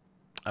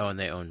 Oh, and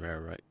they own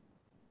Rare, right?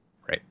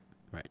 Right.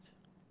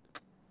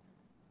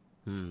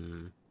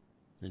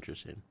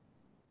 Interesting.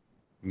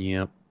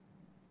 Yep.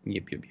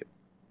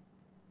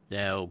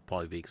 Yeah, it'll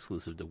probably be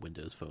exclusive to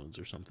Windows phones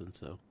or something,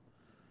 so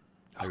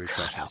I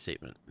retract my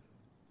statement.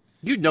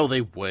 You know they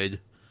would.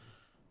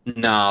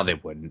 No, they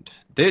wouldn't.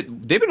 They've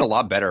been a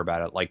lot better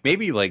about it. Like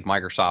maybe like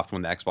Microsoft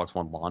when the Xbox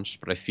One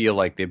launched, but I feel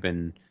like they've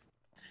been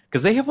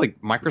because they have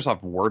like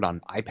Microsoft Word on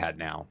iPad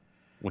now,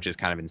 which is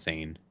kind of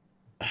insane.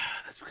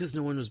 That's because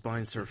no one was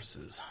buying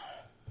Surfaces.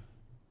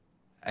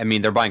 I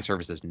mean, they're buying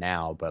Surfaces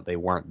now, but they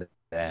weren't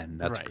then.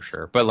 That's right. For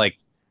sure. But like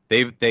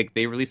they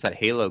released that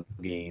Halo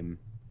game,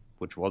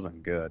 which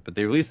wasn't good, but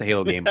they released the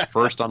Halo game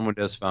first on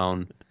Windows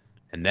Phone,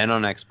 and then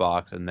on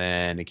Xbox, and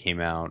then it came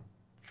out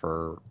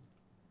for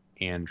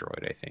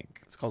Android, I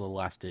think. It's called a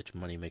last-ditch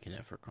money-making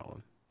effort,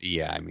 Colin.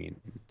 Yeah, I mean,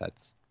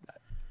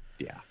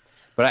 yeah.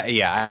 But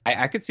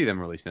I could see them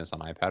releasing this on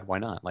iPad. Why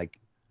not? Like,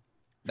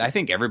 I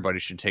think everybody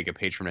should take a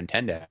page from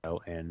Nintendo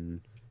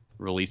and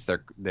release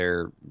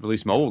their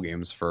release mobile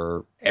games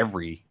for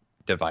every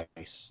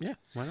device. Yeah,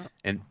 why not?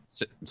 And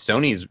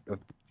Sony's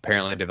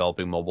apparently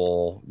developing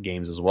mobile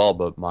games as well,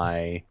 but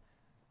my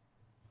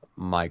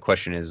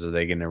question is, are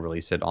they going to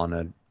release it on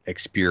an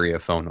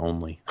Xperia phone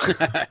only?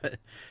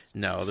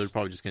 No, they're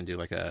probably just going to do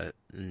like a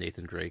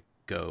Nathan Drake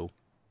Go.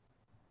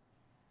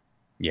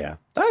 Yeah,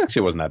 that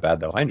actually wasn't that bad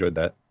though. I enjoyed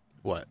that.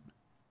 What?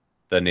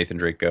 The Nathan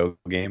Drake Go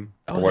game.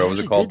 Oh, what was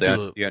it called?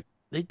 Yeah,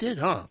 they did,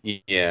 huh?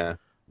 Yeah.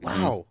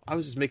 Wow, mm-hmm. I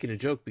was just making a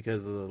joke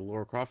because of the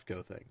Lara Croft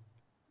Go thing.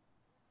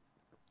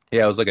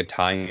 Yeah, it was like a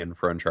tie-in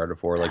for Uncharted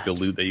 4, like the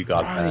loot that you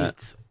got.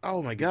 Right.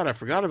 Oh my god, I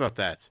forgot about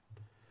that.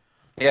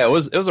 Yeah, it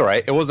was all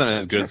right. It wasn't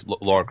as good as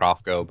Lara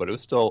Croft Go, but it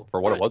was still,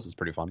 for what it was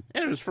pretty fun.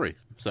 And it was free,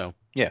 so.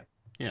 Yeah.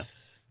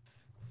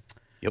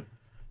 Yep.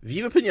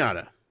 Viva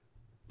Pinata.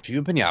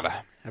 Viva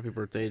Pinata. Happy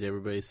birthday to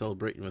everybody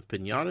celebrating with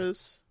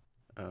pinatas.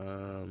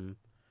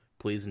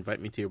 Please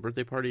invite me to your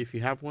birthday party if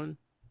you have one.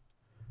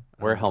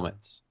 Wear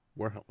helmets.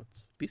 Wear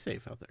helmets. Be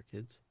safe out there,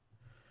 kids.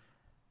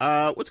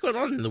 What's going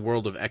on in the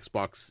world of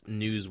Xbox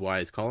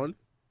news-wise, Colin?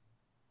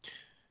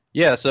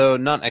 Yeah, so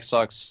not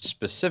Xbox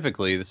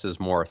specifically. This is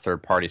more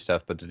third-party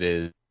stuff, but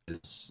it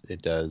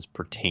does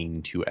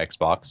pertain to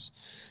Xbox.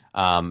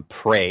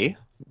 Prey,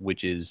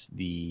 which is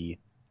the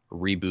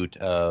reboot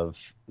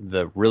of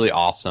the really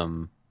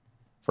awesome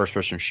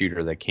first-person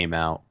shooter that came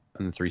out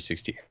in the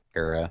 360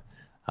 era.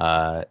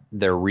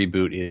 Their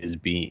reboot is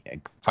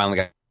finally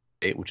got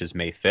a date, which is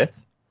May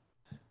 5th.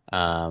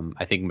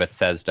 I think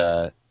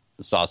Bethesda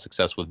saw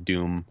success with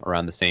Doom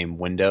around the same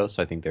window,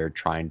 so I think they're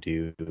trying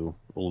to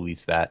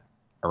release that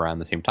around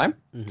the same time.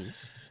 Mm-hmm.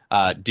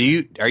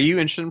 Are you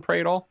interested in Prey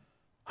at all?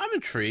 I'm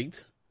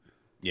intrigued.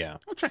 Yeah,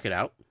 I'll check it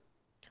out.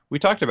 We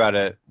talked about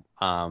it.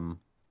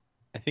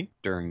 I think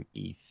during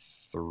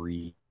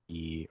E3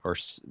 or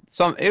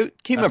some.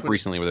 It came up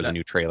recently where there's a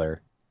new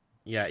trailer.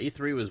 Yeah,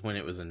 E3 was when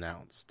it was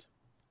announced.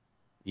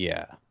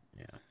 Yeah.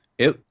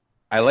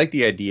 I like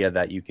the idea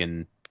that you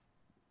can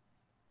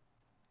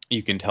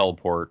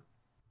teleport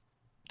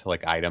to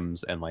like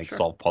items and like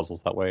solve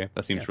puzzles that way.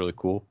 That seems really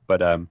cool.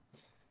 But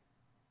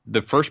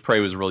the first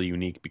Prey was really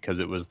unique because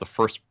it was the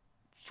first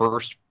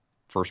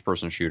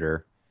person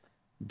shooter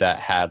that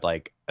had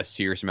like a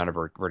serious amount of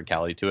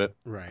verticality to it.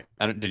 Right.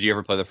 Did you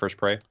ever play the first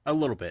Prey? A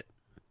little bit.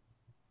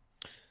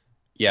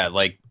 Yeah,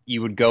 like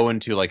you would go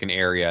into like an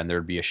area and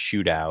there'd be a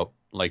shootout,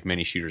 like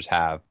many shooters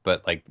have.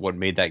 But like what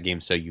made that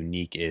game so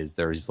unique is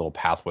there was these little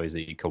pathways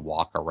that you could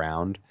walk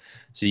around.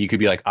 So you could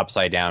be like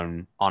upside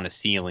down on a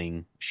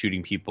ceiling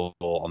shooting people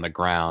on the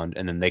ground,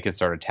 and then they could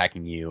start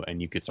attacking you,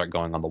 and you could start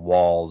going on the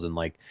walls, and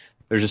like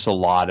there's just a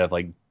lot of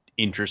like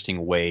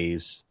interesting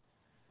ways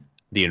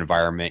the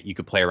environment you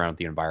could play around with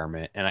the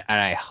environment, and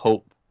I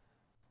hope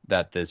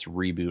that this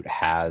reboot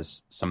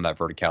has some of that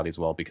verticality as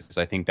well, because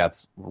I think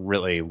that's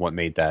really what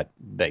made that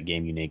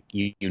game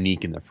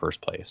unique in the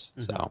first place.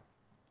 Mm-hmm. So,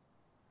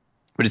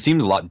 but it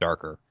seems a lot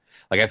darker.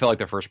 Like I felt like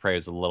the first Prey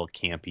was a little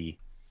campy.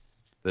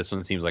 This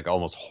one seems like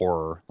almost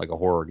horror, like a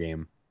horror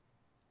game.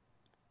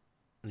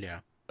 Yeah,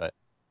 but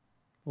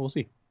we'll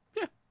see.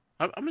 Yeah,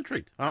 I'm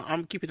intrigued.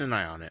 I'm keeping an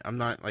eye on it. I'm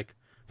not like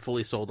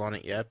fully sold on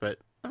it yet, but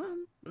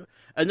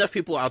enough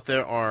people out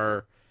there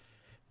are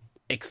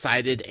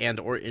excited and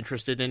or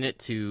interested in it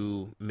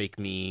to make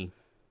me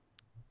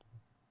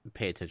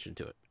pay attention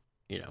to it,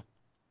 you know,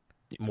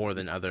 more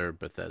than other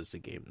Bethesda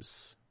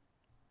games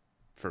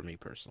for me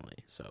personally.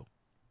 So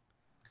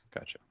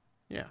gotcha.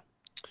 Yeah.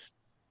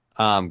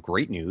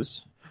 Great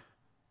news,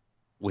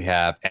 we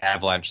have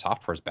Avalanche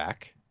Software's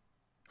back.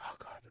 Oh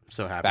god, I'm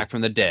so happy. Back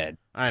from the dead.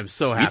 I'm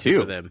so happy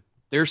for them.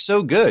 They're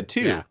so good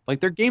too. Yeah.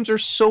 Like their games are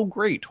so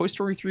great. Toy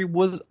Story 3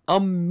 was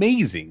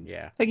amazing.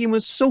 Yeah, that game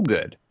was so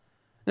good.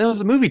 And it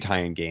was a movie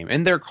tie-in game,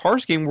 and their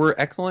Cars game were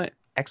excellent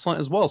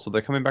as well. So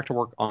they're coming back to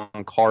work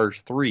on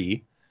Cars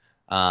 3,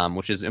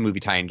 which is a movie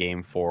tie-in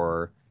game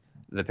for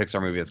the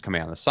Pixar movie that's coming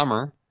out in the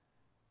summer.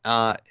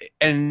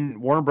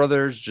 And Warner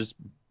Brothers just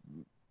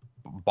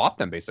bought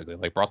them, basically,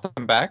 like brought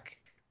them back,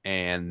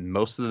 and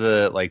most of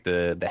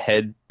the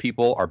head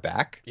people are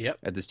back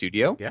at the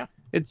studio. Yeah.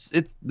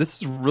 This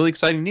is really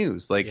exciting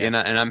news. Like, yeah. and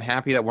I'm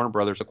happy that Warner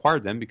Brothers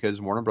acquired them,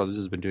 because Warner Brothers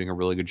has been doing a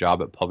really good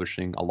job at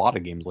publishing a lot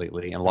of games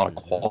lately, and a lot of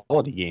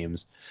quality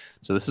games.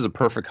 So this is a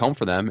perfect home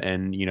for them.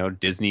 And you know,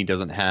 Disney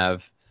doesn't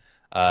have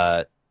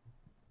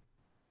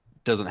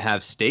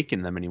stake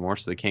in them anymore,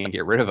 so they can't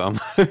get rid of them.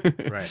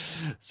 Right.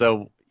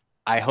 So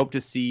I hope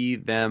to see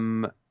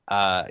them.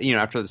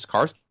 After this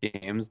Cars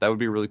games, that would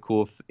be really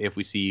cool if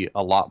we see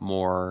a lot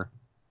more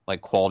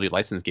like quality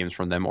licensed games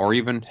from them, or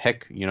even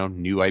heck,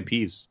 new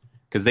IPs.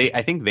 Because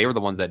I think they were the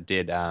ones that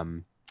did.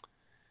 Were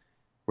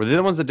they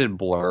the ones that did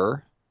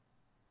Blur?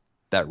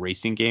 That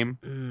racing game.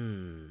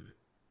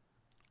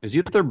 Is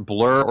either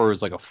Blur or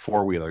is like a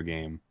 4-wheeler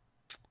game?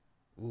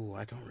 Ooh,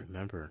 I don't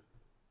remember.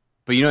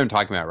 But you know what I'm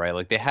talking about, right?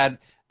 Like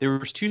there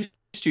was 2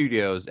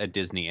 studios at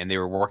Disney, and they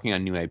were working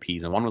on new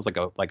IPs, and one was like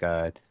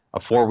a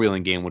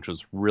 4-wheeling game, which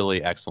was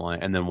really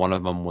excellent, and then one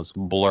of them was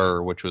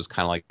Blur, which was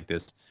kind of like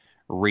this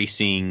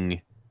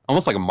racing,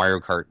 almost like a Mario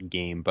Kart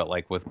game, but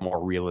like with more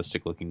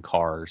realistic looking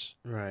cars.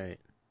 Right.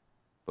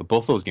 But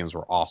both those games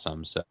were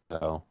awesome.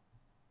 So.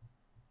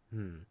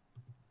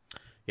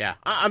 Yeah,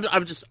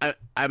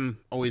 I'm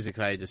always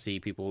excited to see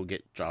people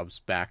get jobs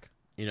back.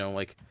 You know,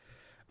 like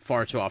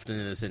far too often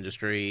in this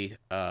industry,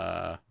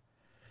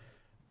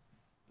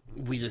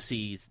 we just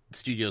see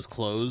studios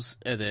close,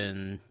 and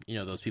then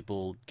those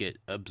people get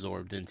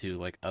absorbed into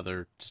like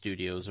other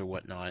studios or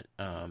whatnot.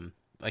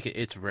 Like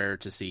it's rare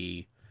to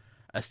see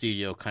a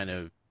studio kind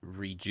of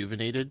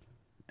rejuvenated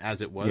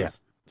as it was. Yeah.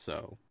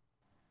 So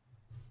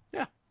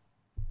yeah,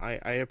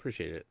 I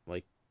appreciate it.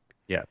 Like,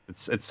 yeah,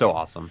 it's so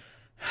awesome.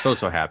 So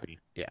happy.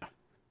 Yeah.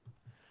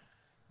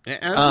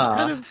 And this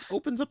kind of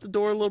opens up the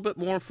door a little bit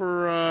more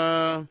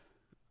for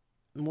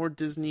more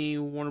Disney,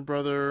 Warner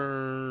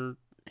Brother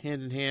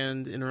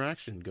hand-in-hand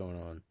interaction going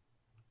on.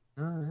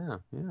 Oh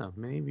yeah,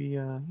 maybe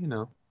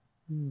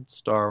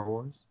Star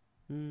Wars,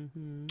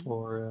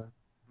 or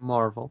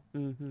Marvel,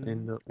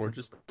 or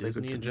just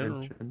Disney in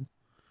general.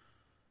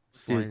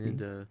 Sliding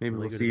into maybe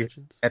Lego we'll see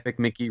Dimensions. Epic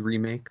Mickey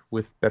remake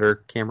with better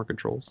camera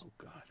controls. Oh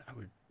god, I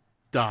would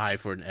die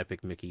for an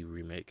Epic Mickey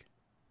remake.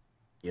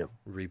 Yep.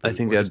 Reboot, I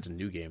think that's just a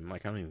new game.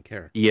 Like, I don't even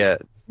care. Yeah,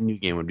 new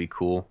game would be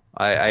cool.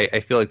 I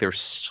feel like there's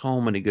so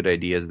many good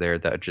ideas there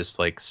that just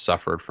like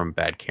suffered from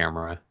bad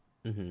camera.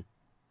 Mm-hmm.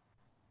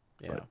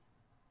 Yeah. But,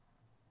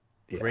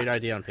 yeah. Great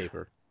idea on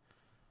paper.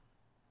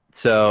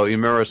 So you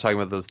remember I was talking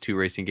about those 2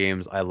 racing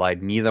games? I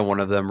lied. Neither one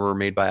of them were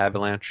made by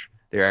Avalanche.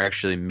 They're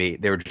actually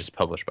made. They were just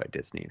published by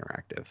Disney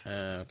Interactive.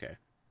 Okay.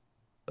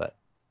 But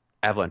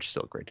Avalanche is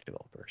still a great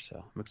developer,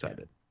 so I'm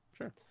excited.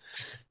 Yeah. Sure.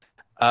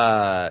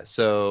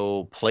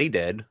 So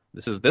Playdead.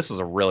 This is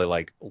a really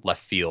like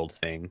left field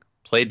thing.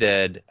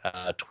 Playdead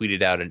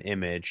tweeted out an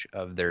image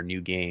of their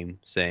new game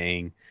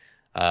saying,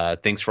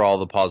 "Thanks for all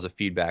the positive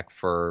feedback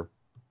for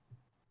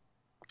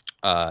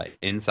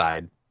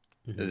Inside.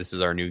 Mm-hmm. This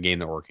is our new game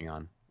that we're working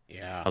on."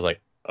 Yeah. I was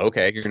like,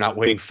 okay, you're not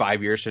waiting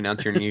 5 years to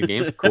announce your new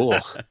game? Cool.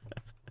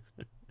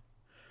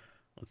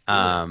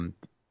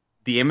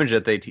 The image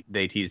that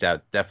they teased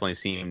out definitely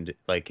seemed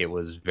like it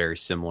was very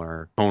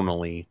similar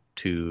tonally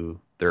to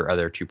their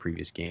other 2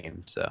 previous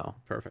games. So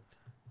perfect.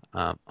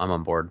 I'm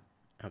on board.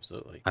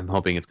 Absolutely. I'm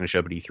hoping it's going to show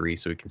up at E3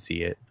 so we can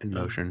see it in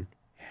motion.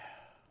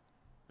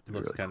 It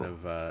looks kind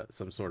of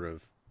some sort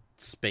of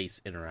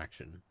space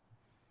interaction.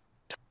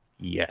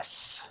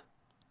 Yes.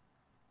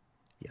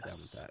 Down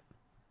with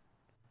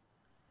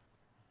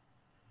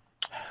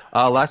that.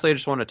 Lastly, I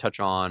just want to touch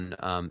on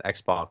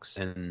Xbox,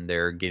 and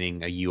they're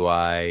getting a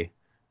UI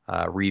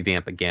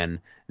revamp again.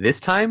 This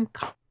time,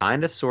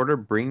 kind of sort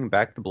of bringing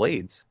back the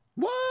blades.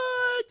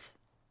 What?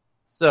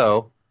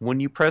 So when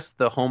you press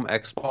the home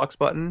Xbox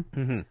button,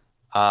 Mm-hmm.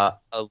 a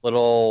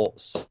little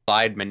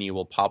side menu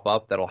will pop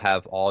up that'll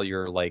have all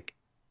your like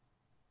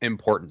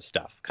important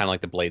stuff, kind of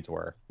like the blades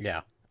were.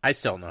 Yeah. I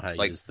still don't know how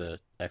to use the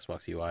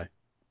Xbox UI.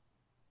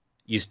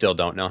 You still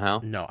don't know how?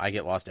 No, I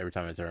get lost every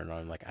time I turn it on.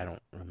 I'm like, I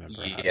don't remember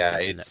how to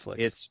Yeah, get to Netflix.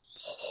 it's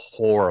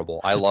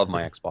horrible. I love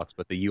my Xbox,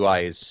 but the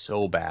UI is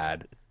so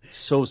bad,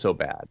 so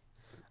bad.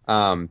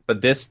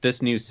 But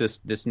this new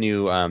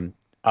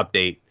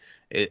update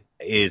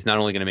is not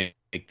only going to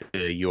make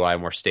the UI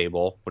more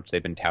stable, which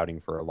they've been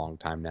touting for a long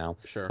time now.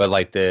 Sure. But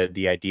like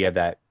the idea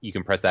that you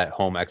can press that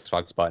home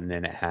Xbox button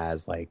and it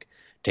has like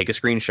take a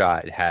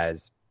screenshot. It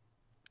has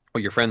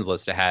your friends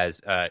list. It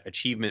has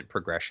achievement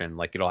progression.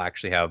 Like it'll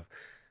actually have.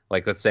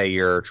 Like, let's say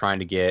you're trying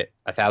to get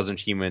 1,000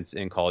 achievements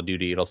in Call of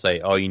Duty. It'll say,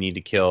 oh, you need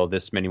to kill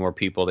this many more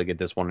people to get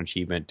this one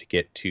achievement to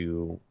get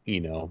to,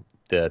 the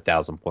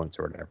 1,000 points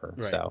or whatever.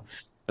 Right. So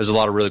there's a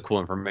lot of really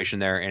cool information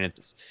there. And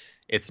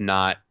it's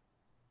not,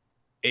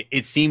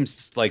 it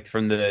seems like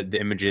from the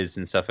images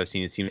and stuff I've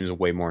seen, it seems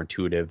way more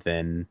intuitive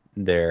than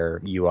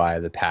their UI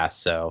of the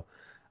past. So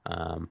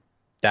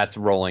that's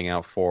rolling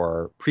out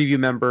for preview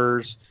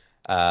members.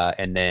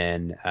 And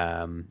then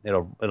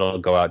it'll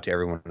go out to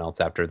everyone else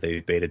after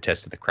they beta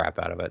tested the crap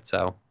out of it.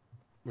 So,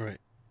 right.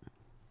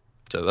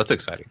 So that's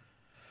exciting.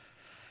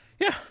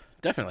 Yeah,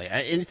 definitely.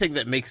 Anything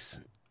that makes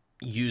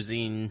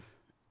using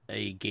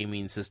a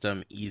gaming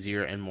system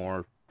easier and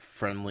more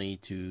friendly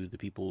to the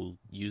people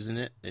using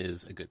it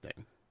is a good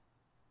thing.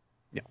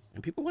 Yeah,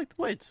 and people like the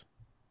blades.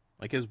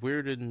 Like as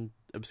weird and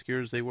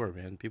obscure as they were,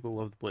 man, people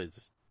love the blades.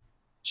 It's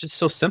just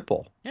so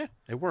simple. Yeah,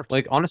 it worked.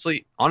 Like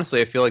honestly, I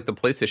feel like the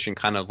PlayStation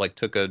kind of like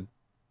took that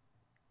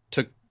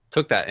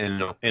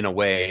in a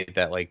way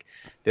that like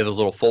they have those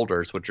little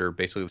folders, which are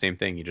basically the same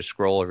thing. You just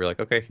scroll over, you're like,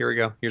 okay, here we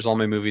go. Here's all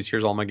my movies.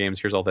 Here's all my games.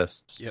 Here's all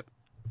this. Yep.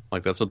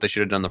 Like that's what they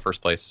should have done in the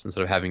first place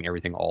instead of having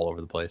everything all over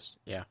the place.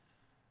 Yeah.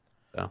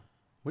 So,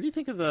 what do you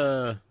think of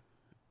the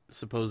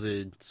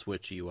supposed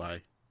Switch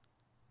UI?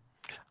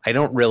 I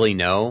don't really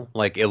know.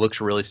 Like it looks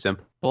really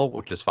simple,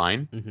 which is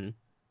fine. Mm-hmm.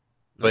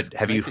 But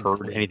have you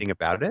heard anything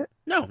about it?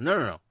 No.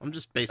 I'm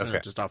just basing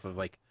it just off of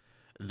like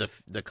the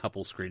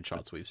couple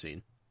screenshots we've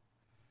seen.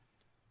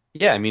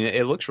 Yeah, I mean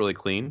it looks really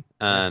clean,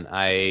 and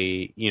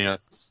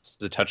it's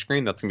the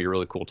touchscreen. That's gonna be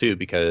really cool too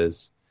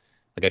because,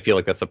 like, I feel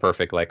like that's the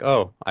perfect like,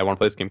 oh, I want to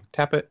play this game,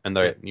 tap it, and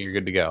you're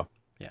good to go.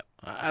 Yeah,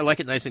 I like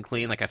it nice and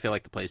clean. Like I feel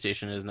like the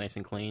PlayStation is nice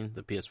and clean.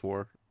 The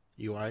PS4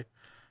 UI.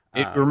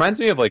 It reminds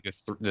me of like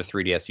the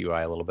 3DS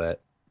UI a little bit,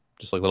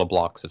 just like little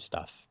blocks of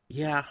stuff.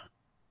 Yeah.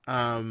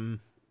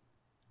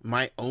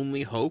 My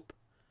only hope,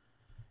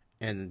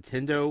 and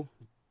Nintendo,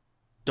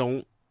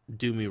 don't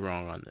do me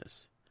wrong on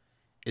this,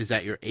 is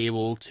that you're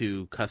able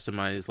to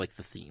customize like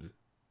the theme.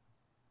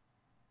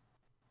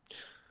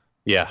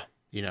 Yeah.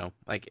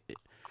 Like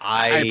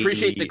I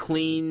appreciate the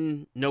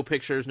clean, no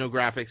pictures, no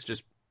graphics,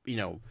 just,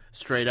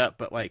 straight up.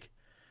 But like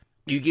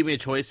you give me a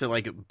choice to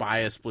like buy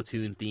a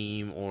Splatoon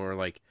theme or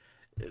like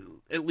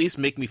at least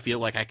make me feel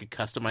like I could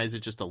customize it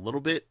just a little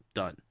bit,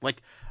 done.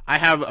 Like I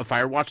have a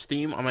Firewatch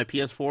theme on my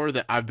PS4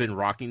 that I've been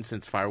rocking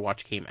since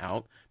Firewatch came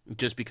out,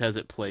 just because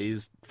it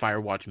plays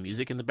Firewatch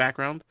music in the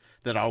background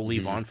that I'll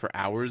leave on for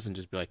hours and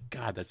just be like,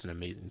 God, that's an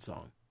amazing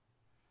song.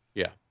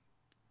 Yeah.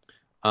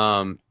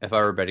 If I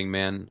were a betting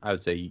man, I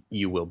would say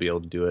you will be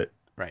able to do it.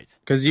 Right.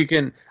 Because you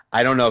can,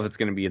 I don't know if it's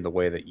going to be in the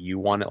way that you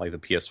want it, like the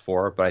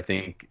PS4, but I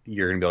think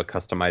you're going to be able to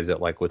customize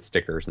it like with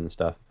stickers and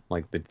stuff,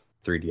 like the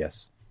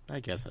 3DS. I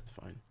guess that's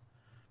fine.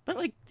 But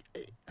like,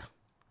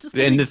 just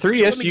the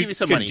 3DS, let me give you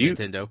some money,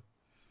 Nintendo.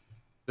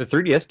 The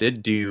 3DS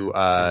did do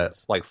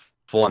like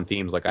full-on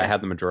themes. Like I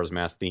had the Majora's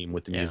Mask theme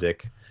with the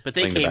music. But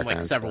they came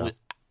like several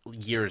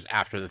years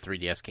after the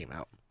 3DS came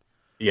out.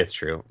 Yeah, it's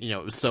true.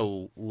 It was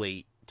so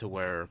late to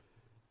where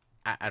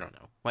I don't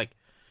know. Like,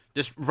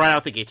 just right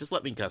out the gate, just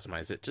let me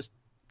customize it. Just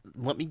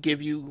let me give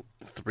you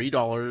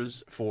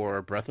 $3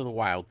 for Breath of the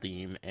Wild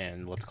theme,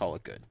 and let's call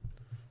it good.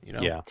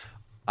 Yeah.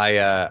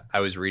 I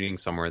was reading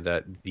somewhere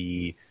that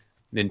the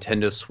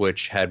Nintendo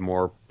Switch had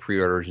more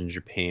pre-orders in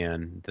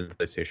Japan than the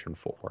PlayStation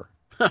 4.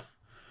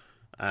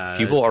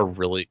 People are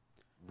really,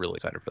 really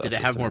excited for that. Did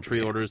it have more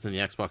pre-orders than the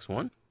Xbox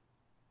One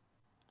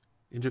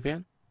in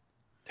Japan?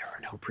 There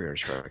were no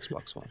pre-orders for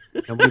Xbox One.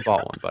 Nobody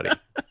bought one, buddy.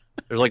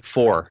 There's like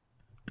 4.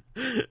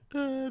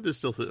 They're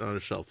still sitting on a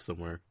shelf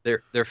somewhere.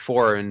 They're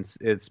 4, and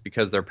it's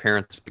because their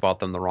parents bought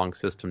them the wrong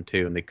system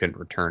too, and they couldn't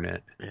return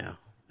it. Yeah,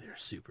 they're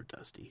super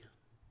dusty.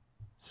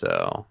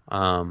 So,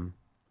 poor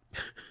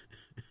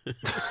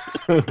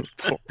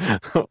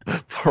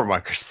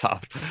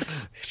Microsoft.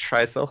 They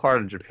try so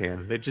hard in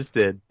Japan. They just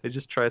did. They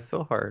just try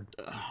so hard.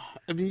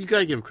 I mean, you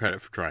gotta give them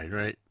credit for trying,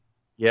 right?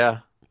 Yeah.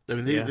 I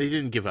mean, they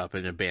didn't give up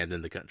and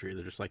abandon the country.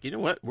 They're just like, you know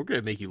what? We're going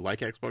to make you like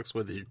Xbox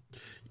whether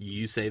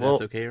you say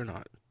that's okay or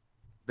not.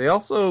 They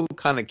also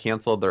kind of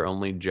canceled their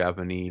only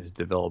Japanese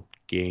developed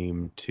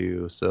game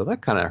too, so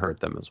that kind of hurt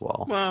them as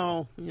well.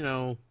 Well, you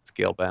know,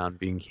 Scalebound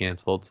being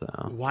canceled. So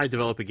why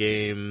develop a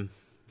game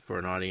for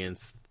an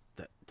audience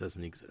that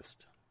doesn't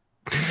exist?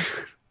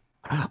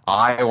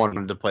 I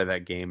wanted to play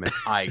that game, and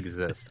I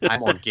exist.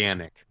 I'm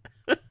organic.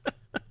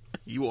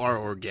 You are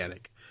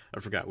organic. I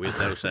forgot we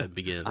established that at the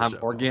beginning of the show.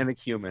 I'm organic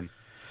human.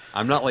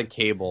 I'm not like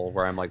Cable,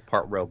 where I'm like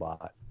part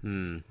robot.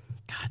 God,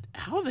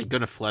 how are they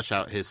going to flesh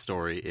out his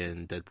story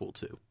in Deadpool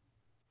 2?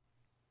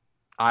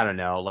 I don't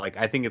know. Like,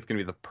 I think it's going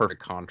to be the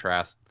perfect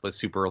contrast. The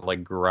super,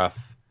 like,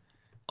 gruff,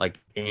 like,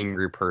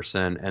 angry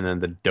person, and then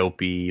the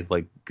dopey,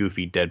 like,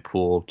 goofy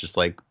Deadpool just,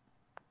 like,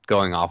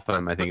 going off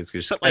him. I think it's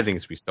just, I think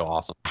it's going to be so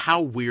awesome. How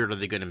weird are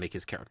they going to make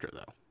his character,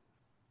 though?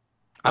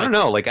 I don't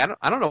know. Like,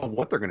 I don't know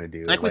what they're going to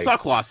do. Like, we saw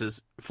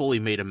Colossus fully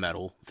made of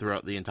metal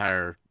throughout the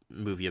entire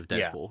movie of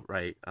Deadpool,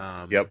 right?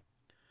 Yep.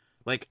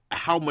 Like,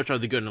 how much are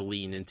they going to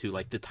lean into,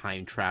 like, the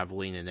time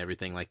traveling and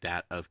everything like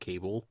that of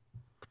Cable?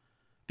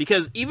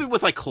 Because even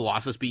with, like,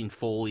 Colossus being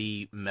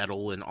fully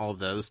metal and all of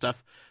the other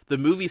stuff, the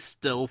movie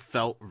still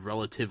felt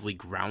relatively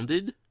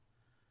grounded,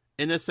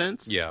 in a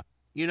sense. Yeah.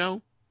 You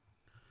know?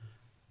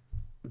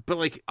 But,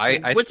 like,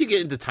 I once you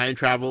get into time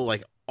travel,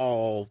 like,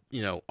 all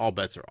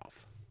bets are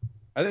off.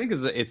 I think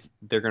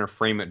they're going to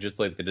frame it just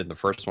like they did in the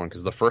first one,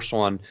 because the first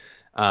one,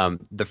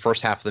 the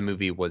first half of the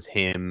movie was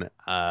him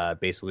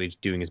basically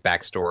doing his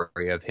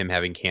backstory of him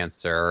having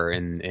cancer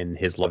and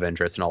his love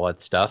interest and all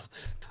that stuff.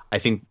 I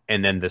think,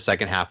 and then the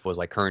second half was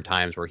like current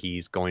times where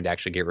he's going to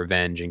actually get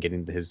revenge and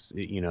getting his,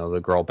 the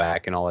girl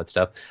back and all that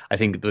stuff. I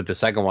think with the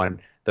second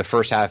one, the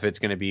first half, it's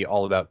going to be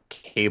all about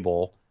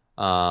Cable,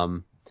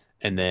 and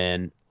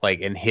then like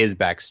in his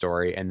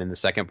backstory, and then the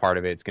second part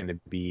of it's going to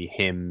be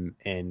him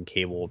and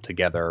Cable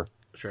together.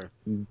 Sure.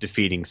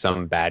 Defeating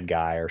some bad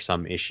guy or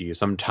some issue,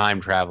 some time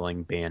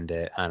traveling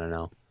bandit. I don't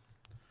know.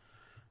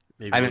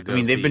 Maybe I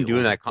mean, they've been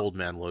doing that. Old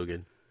Man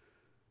Logan.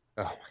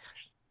 Oh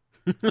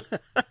my gosh.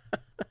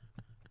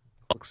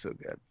 Looks so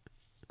good.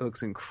 It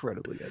looks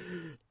incredibly good.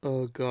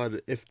 Oh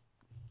god, if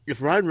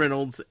Ryan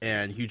Reynolds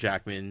and Hugh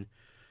Jackman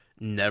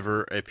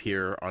never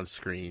appear on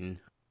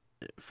screen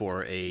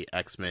for a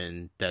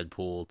X-Men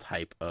Deadpool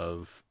type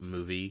of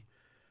movie,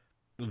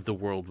 the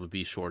world would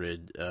be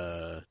shorted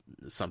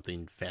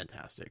something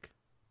fantastic.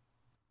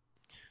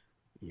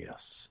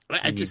 Yes.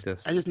 I just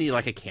need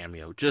like a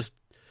cameo.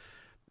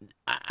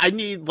 I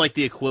need like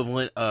the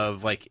equivalent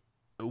of like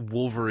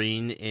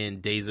Wolverine in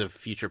Days of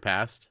Future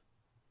Past.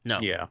 No.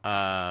 Yeah.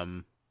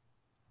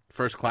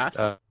 First Class?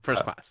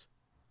 First Class.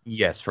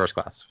 Yes, First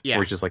Class. Yeah.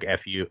 Or it's just like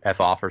F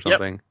off or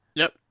something.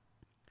 Yep.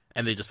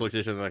 And they just looked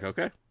at each other like,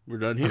 okay, we're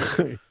done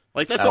here.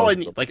 Like, that's all I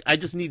need. Like, I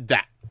just need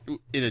that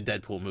in a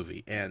Deadpool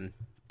movie, and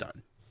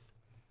done.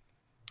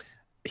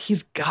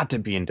 He's got to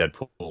be in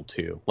Deadpool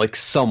 2, like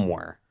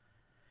somewhere.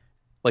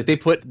 Like they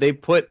put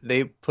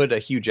a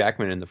Hugh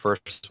Jackman in the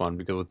first one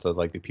because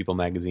with the People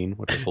magazine,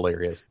 which is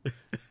hilarious.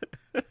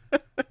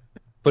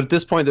 But at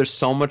this point, there's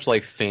so much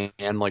like fan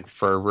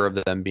fervor of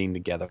them being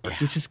together. Yeah.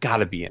 He's just got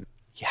to be in.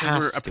 There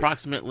were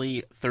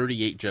approximately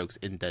 38 jokes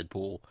in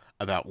Deadpool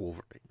about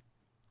Wolverine.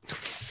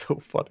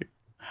 So funny.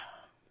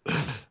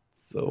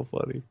 So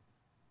funny.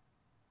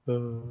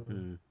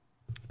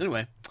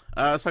 Anyway,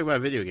 let's talk about a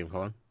video game,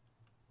 Colin.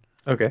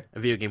 Okay. A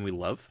video game we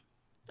love.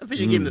 A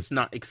video game that's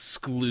not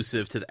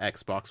exclusive to the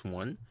Xbox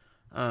One,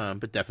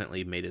 but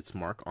definitely made its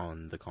mark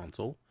on the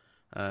console.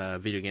 A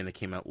video game that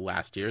came out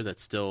last year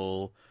that's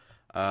still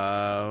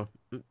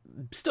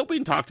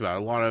being talked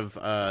about. A lot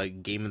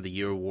of Game of the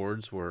Year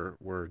awards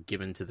were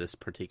given to this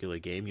particular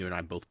game. You and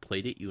I both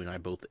played it. You and I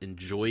both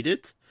enjoyed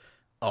it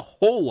a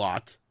whole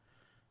lot.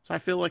 So I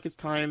feel like it's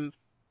time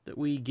that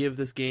we give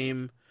this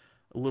game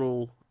a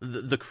little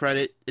the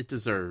credit it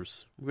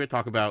deserves. We're going to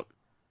talk about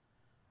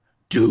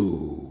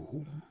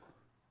Doom.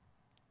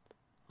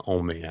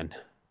 Oh man.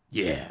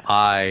 Yeah.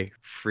 I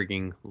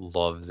freaking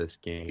love this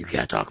game. You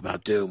can't talk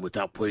about Doom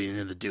without putting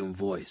in the Doom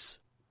voice.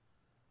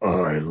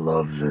 I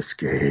love this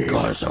game.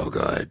 God, so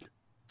good.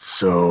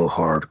 So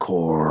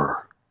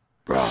hardcore.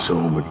 Bro.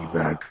 So many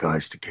bad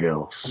guys to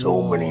kill.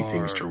 So many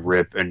things to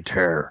rip and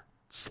tear.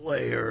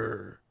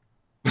 Slayer.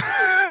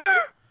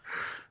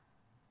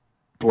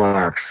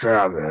 Black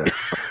Sabbath.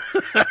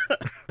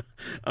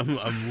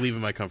 I'm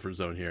leaving my comfort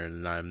zone here,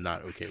 and I'm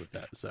not okay with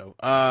that. So,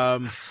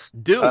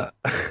 Doom.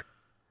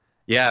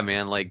 Yeah,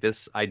 man, like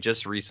this, I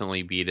just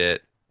recently beat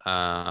it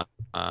about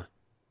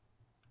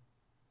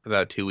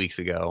 2 weeks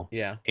ago.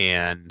 Yeah.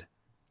 And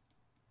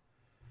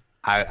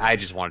I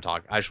just want to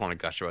talk. I just want to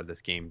gush about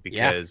this game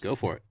because go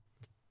for it.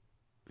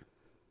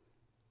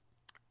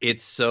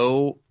 It's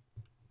so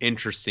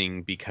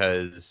interesting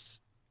because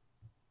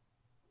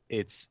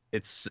it's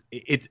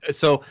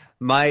so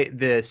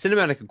the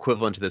cinematic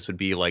equivalent to this would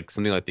be like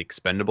something like the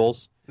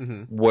Expendables,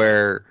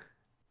 where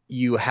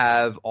you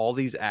have all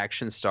these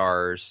action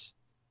stars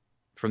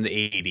from the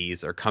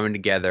 80s are coming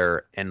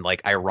together and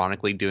like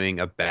ironically doing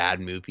a bad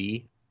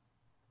movie,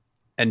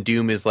 and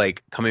Doom is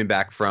like coming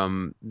back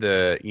from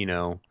the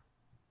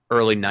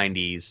early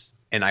 90s,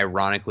 and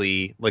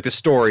ironically, like, the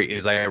story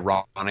is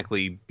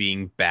ironically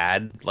being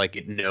bad. Like,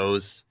 it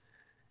knows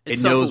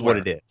what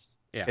it is.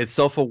 Yeah. It's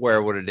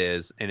self-aware what it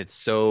is, and it's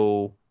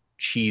so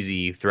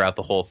cheesy throughout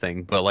the whole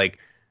thing. But like,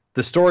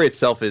 the story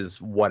itself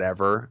is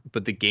whatever,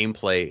 but the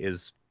gameplay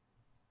is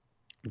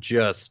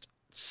just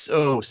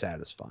so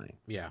satisfying.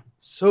 Yeah.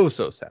 So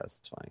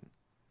satisfying.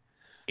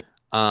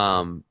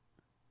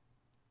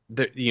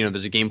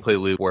 There's a gameplay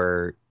loop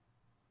where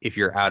if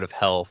you're out of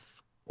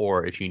health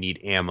or if you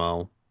need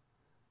ammo,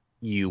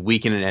 you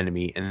weaken an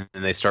enemy and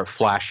then they start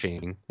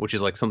flashing, which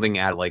is like something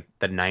out of like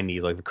the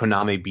 90s, like the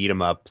Konami beat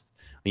 'em up.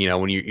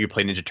 When you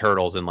play Ninja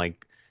Turtles and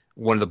like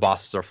one of the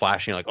bosses are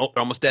flashing, like, oh,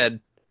 they're almost dead.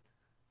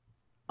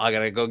 I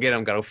gotta go get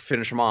him, gotta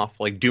finish him off.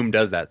 Like, Doom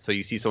does that. So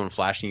you see someone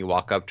flashing, you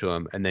walk up to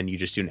him, and then you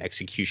just do an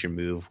execution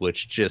move,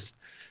 which just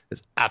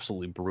is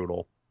absolutely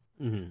brutal.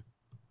 Mm-hmm.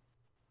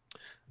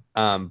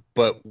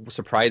 But what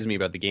surprised me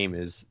about the game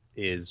is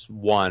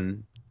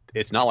one,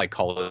 it's not like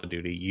Call of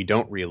Duty. You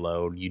don't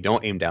reload, you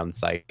don't aim down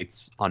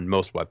sights on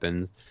most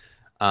weapons,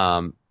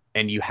 and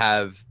you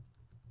have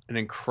an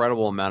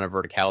incredible amount of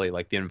verticality.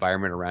 Like, the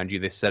environment around you,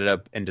 they set it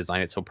up and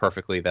design it so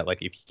perfectly that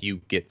like if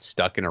you get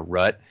stuck in a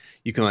rut,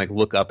 you can like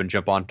look up and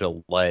jump onto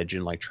a ledge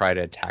and like try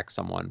to attack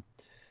someone.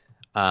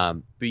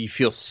 But you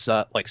feel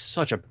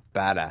such a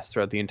badass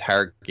throughout the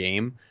entire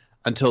game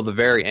until the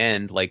very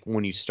end, like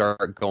when you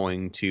start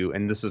going to,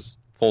 and this is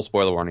full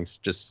spoiler warnings,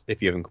 just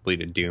if you haven't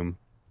completed Doom,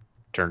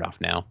 turn it off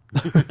now.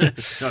 No,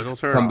 don't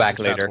turn it Come off. back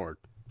Just fast later. forward.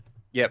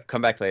 Yep,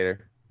 come back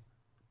later.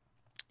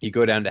 You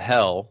go down to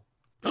hell.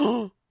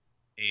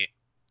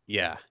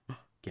 Yeah.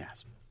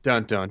 Gasp.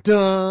 Dun dun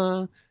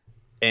dun.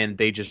 And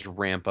they just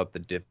ramp up the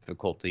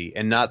difficulty,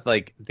 and not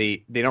like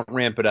they don't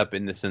ramp it up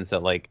in the sense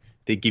that like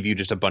they give you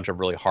just a bunch of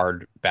really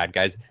hard bad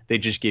guys. They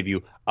just give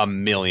you a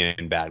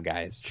million bad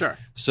guys. Sure.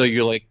 So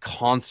you're like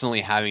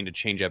constantly having to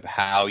change up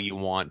how you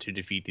want to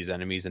defeat these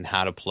enemies and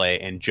how to play,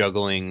 and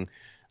juggling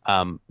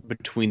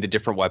between the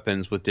different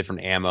weapons with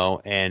different ammo.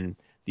 And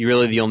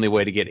the only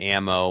way to get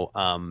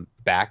ammo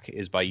back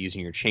is by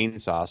using your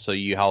chainsaw. So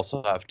you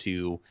also have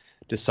to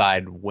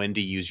decide when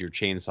to use your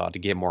chainsaw to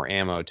get more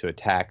ammo to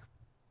attack.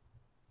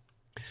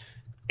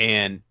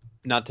 And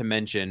not to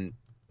mention,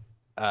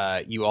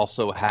 you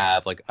also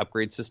have like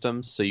upgrade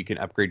systems, so you can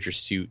upgrade your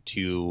suit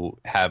to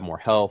have more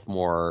health,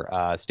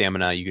 more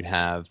stamina. You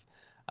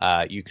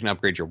can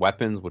upgrade your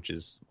weapons, which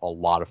is a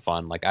lot of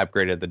fun. Like, I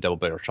upgraded the double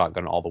barrel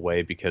shotgun all the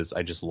way because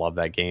I just love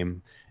that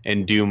game.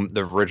 And Doom,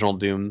 the original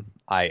Doom,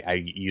 I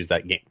use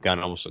that gun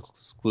almost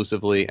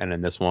exclusively, and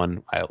in this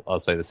one, I'll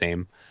say the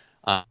same.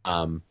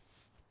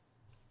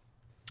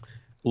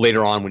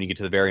 Later on, when you get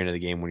to the very end of the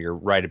game, when you're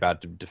right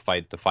about to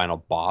fight the final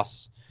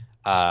boss,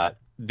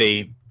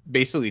 they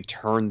basically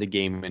turn the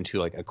game into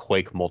like a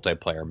Quake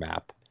multiplayer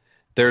map.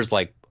 There's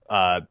like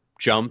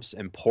jumps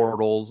and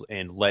portals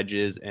and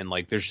ledges, and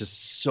like there's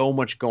just so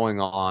much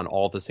going on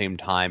all at the same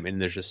time,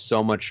 and there's just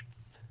so much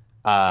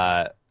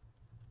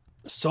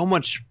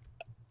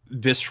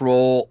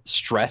visceral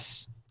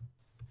stress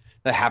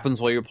that happens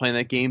while you're playing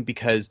that game,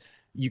 because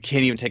you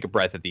can't even take a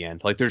breath at the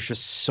end. Like, there's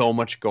just so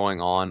much going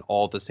on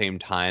all at the same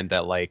time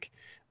that like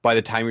by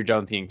the time you're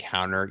done with the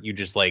encounter, you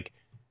just like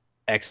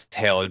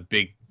exhale a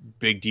big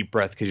deep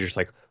breath, because you're just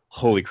like,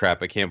 holy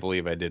crap, I can't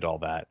believe I did all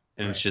that.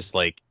 And It's just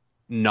like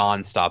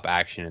non-stop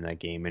action in that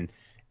game, and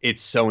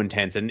it's so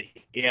intense. And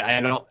yeah,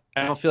 I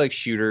don't feel like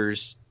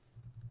shooters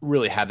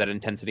really have that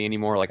intensity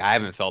anymore. Like, I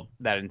haven't felt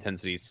that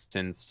intensity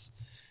since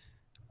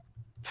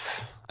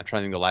I'm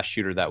trying to think, the last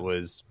shooter that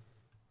was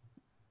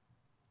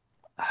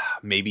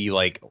maybe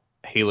like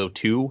Halo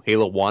 2,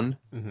 Halo 1.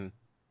 Mm-hmm.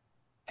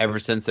 Ever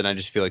since then, I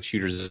just feel like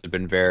shooters have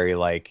been very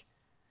like,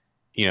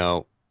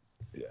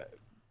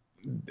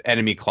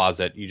 enemy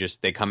closet.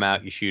 They come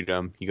out, you shoot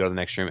them. You go to the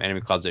next room,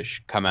 enemy closet,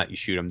 come out, you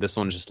shoot them. This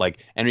one's just like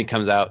enemy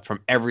comes out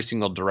from every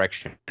single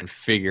direction and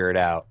figure it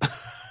out.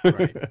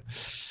 Right.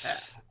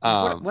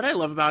 What I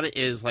love about it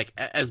is, like,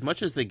 as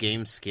much as the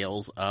game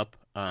scales up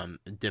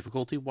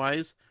difficulty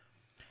wise,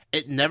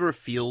 it never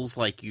feels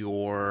like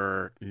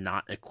you're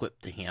not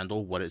equipped to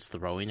handle what it's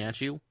throwing at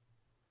you.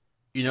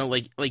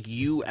 Like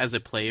you as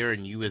a player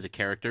and you as a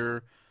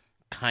character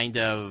kind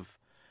of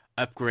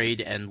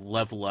upgrade and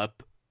level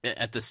up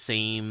at the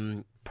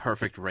same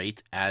perfect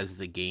rate as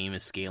the game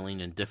is scaling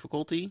in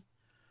difficulty.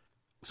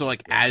 So,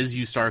 like, as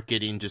you start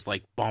getting just,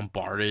 like,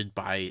 bombarded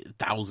by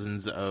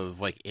thousands of,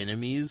 like,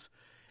 enemies,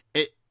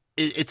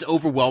 it's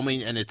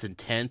overwhelming and it's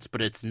intense,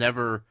 but it's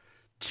never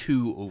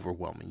too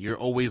overwhelming. You're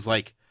always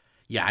like,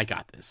 yeah, I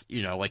got this.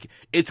 Like,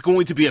 it's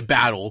going to be a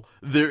battle.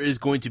 There is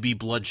going to be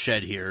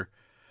bloodshed here,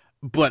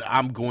 but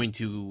I'm going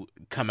to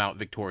come out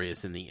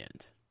victorious in the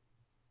end.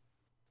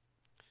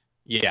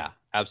 Yeah,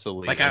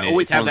 absolutely. Like, I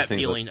always have that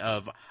feeling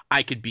of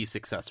I could be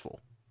successful.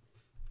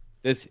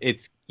 It's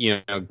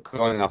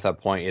going off that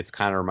point, it's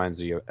kind of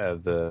reminds you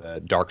of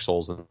the Dark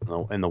Souls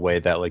in the way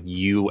that like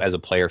you as a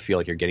player feel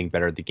like you're getting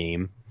better at the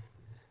game.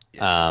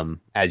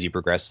 as you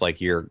progress.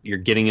 Like you're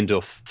getting into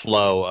a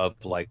flow of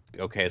like,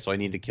 okay, so I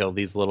need to kill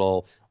these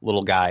little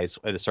guys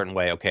in a certain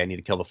way. Okay, I need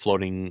to kill the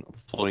floating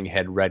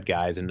head red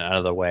guys in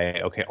another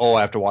way. Okay, oh,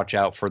 I have to watch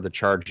out for the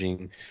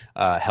charging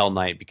Hell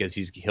Knight because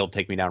he'll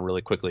take me down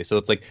really quickly. So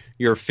it's like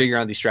you're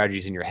figuring out these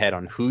strategies in your head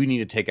on who you need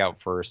to take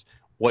out first,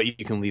 what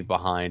you can leave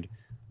behind,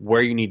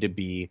 where you need to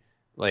be,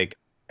 like,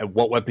 and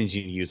what weapons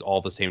you need to use all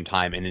at the same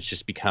time, and it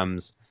just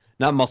becomes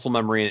not muscle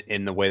memory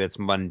in the way that's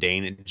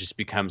mundane. It just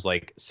becomes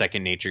like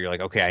second nature. You're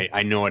like, okay,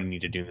 I know what I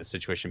need to do in this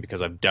situation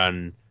because I've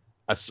done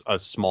a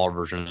smaller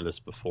version of this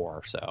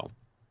before. So,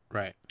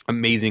 right,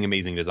 amazing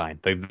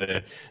design.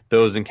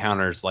 Those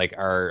encounters like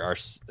are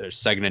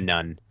second to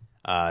none.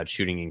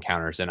 Shooting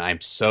encounters, and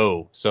I'm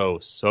so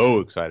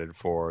excited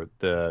for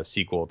the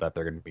sequel that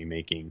they're going to be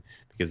making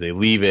because they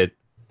leave it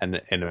in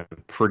a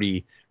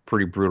pretty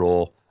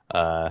brutal.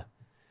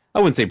 I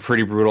wouldn't say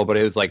pretty brutal, but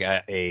it was like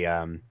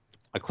a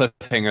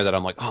cliffhanger that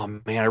I'm like, oh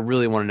man, I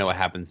really want to know what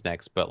happens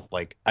next, but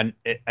like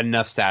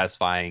enough to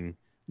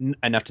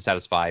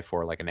satisfy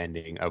for like an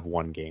ending of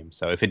one game.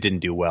 So if it didn't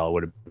do well, it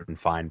would have been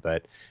fine,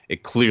 but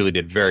it clearly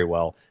did very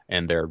well,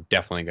 and they're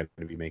definitely going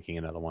to be making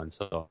another one.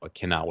 So I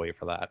cannot wait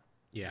for that.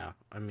 Yeah,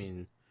 I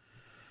mean,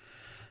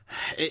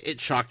 it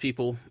shocked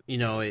people. You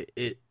know,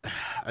 it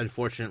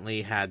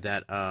unfortunately had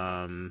that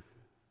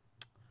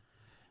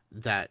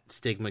that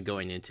stigma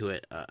going into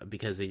it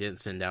because they didn't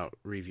send out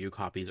review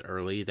copies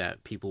early,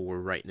 that people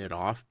were writing it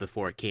off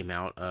before it came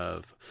out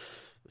of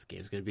this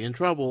game's going to be in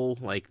trouble.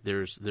 Like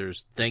there's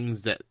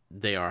things that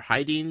they are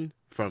hiding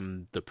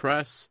from the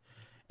press,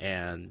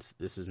 and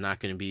this is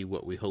not going to be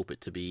what we hope it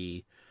to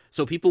be.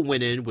 So people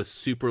went in with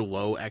super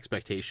low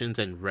expectations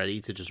and ready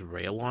to just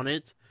rail on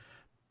it,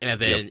 and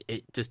then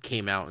it just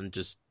came out and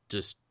just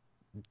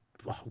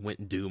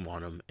went Doom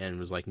on them and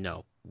was like,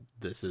 no,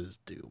 this is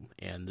Doom,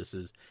 and this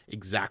is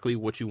exactly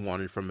what you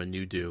wanted from a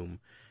new Doom.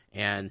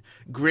 And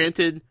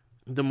granted,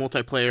 the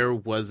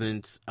multiplayer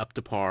wasn't up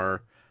to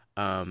par,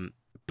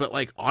 but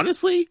like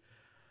honestly,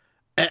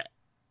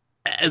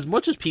 as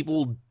much as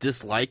people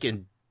dislike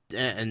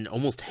and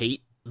almost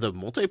hate the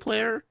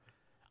multiplayer,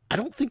 I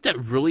don't think that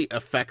really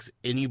affects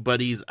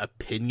anybody's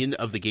opinion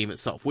of the game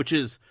itself, which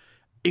is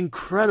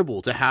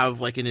incredible to have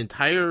like an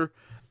entire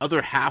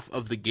other half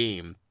of the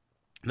game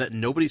that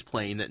nobody's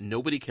playing, that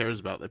nobody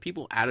cares about, that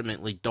people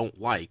adamantly don't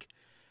like,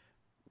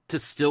 to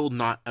still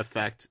not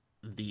affect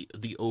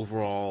the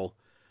overall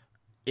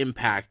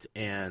impact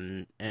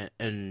and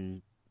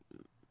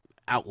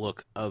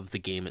outlook of the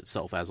game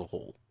itself as a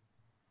whole.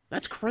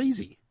 That's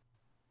crazy.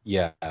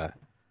 Yeah.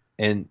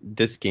 And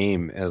this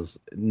game, as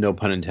no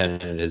pun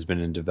intended, has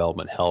been in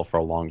development hell for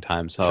a long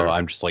time. So Sure.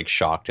 I'm just like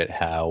shocked at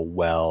how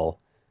well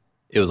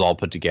it was all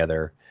put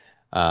together.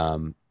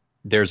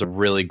 There's a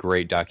really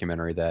great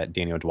documentary that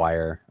Daniel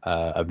Dwyer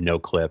of No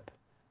Clip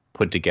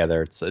put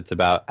together. It's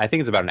about, I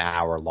think it's about an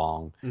hour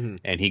long,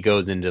 and he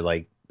goes into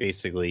like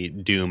basically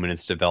Doom and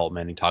its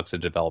development. He talks to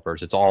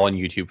developers. It's all on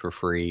YouTube for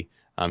free.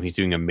 He's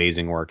doing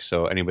amazing work.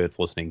 So anybody that's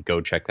listening,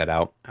 go check that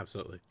out.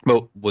 Absolutely.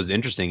 But what's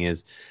interesting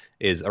is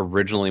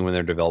originally when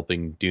they're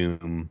developing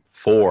Doom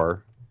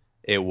 4,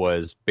 it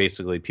was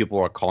basically people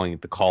were calling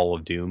it the Call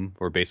of Doom,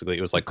 where basically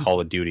it was like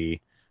Call of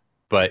Duty,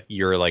 but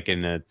you're like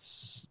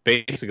it's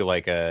basically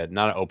like a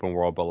not an open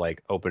world, but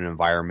like open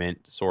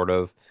environment sort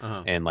of,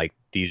 and like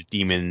these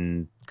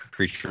demon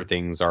creature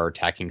things are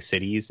attacking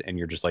cities, and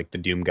you're just like the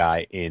Doom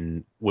guy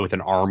with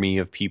an army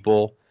of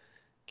people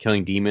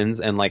killing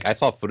demons. And like I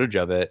saw footage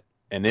of it,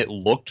 and it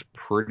looked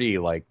pretty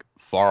like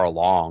far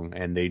along,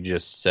 and they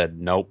just said,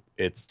 nope,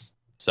 it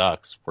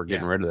sucks, we're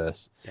getting rid of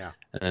this. Yeah.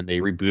 And then they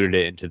rebooted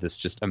it into this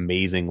just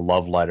amazing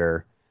love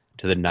letter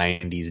to the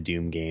 90s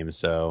Doom game.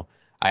 So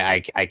I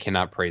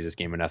cannot praise this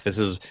game enough. This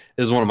is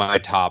one of my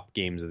top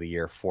games of the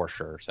year for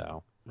sure.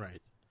 So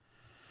right.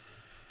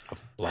 Of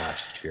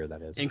last year,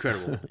 that is.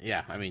 Incredible.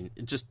 Yeah, I mean,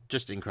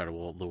 just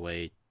incredible the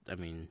way, I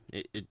mean,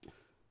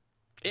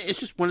 it's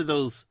just one of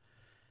those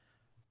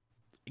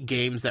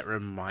games that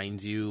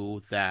reminds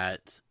you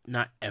that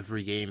not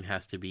every game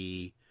has to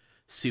be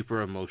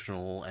super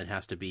emotional and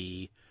has to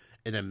be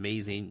an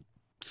amazing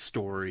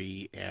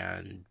story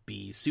and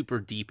be super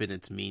deep in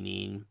its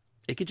meaning.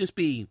 It could just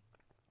be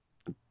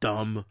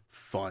dumb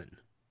fun,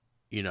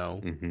 you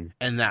know?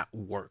 And that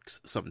works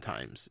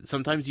sometimes.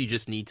 Sometimes you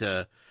just need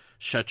to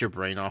shut your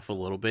brain off a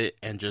little bit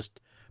and just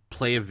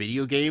play a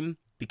video game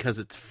because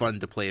it's fun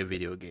to play a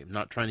video game.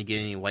 Not trying to get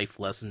any life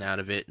lesson out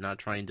of it, not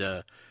trying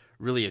to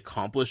really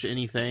accomplish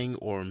anything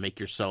or make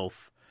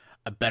yourself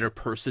a better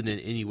person in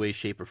any way,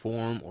 shape, or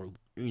form, or,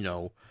 you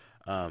know,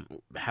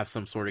 have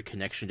some sort of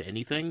connection to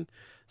anything.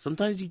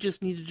 Sometimes you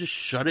just need to just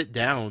shut it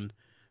down,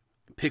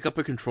 pick up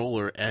a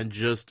controller, and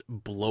just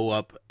blow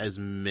up as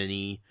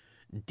many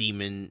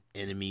demon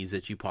enemies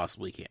that you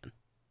possibly can.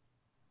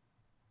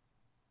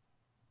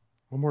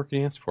 What more can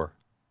you ask for?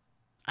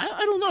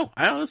 I don't know.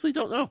 I honestly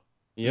don't know.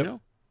 Yep. You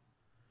know?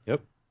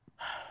 Yep.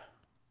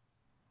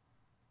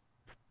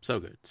 So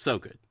good. So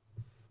good.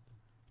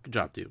 Good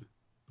job, Doom.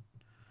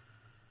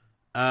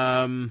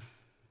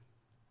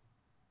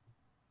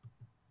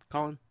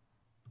 Colin?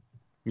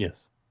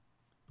 Yes.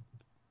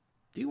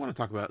 Do you want to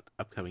talk about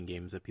upcoming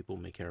games that people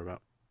may care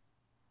about?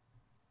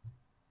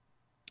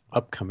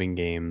 Upcoming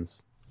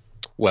games.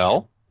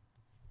 Well,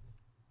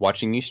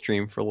 watching you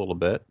stream for a little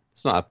bit.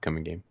 It's not an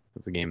upcoming game.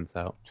 It's a game that's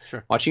out.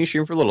 Sure. Watching you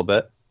stream for a little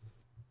bit.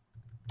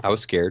 I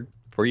was scared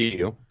for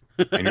you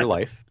and your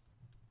life.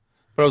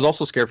 But I was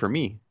also scared for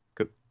me.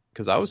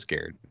 Because I was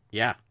scared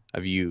Yeah.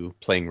 of you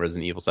playing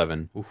Resident Evil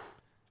 7. Oof.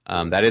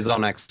 That is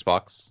on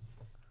Xbox.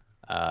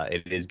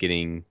 It is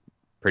getting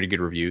pretty good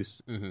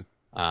reviews.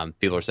 Mm-hmm.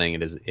 People are saying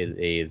it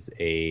is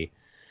a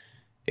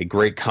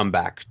great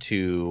comeback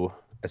to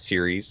a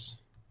series.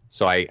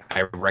 So I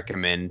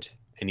recommend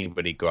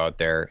anybody go out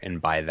there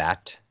and buy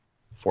that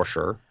for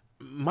sure.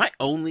 My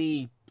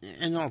only,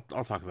 and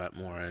I'll talk about it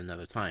more at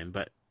another time,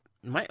 but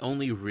my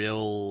only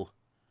real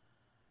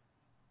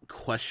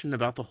question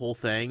about the whole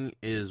thing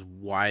is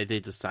why they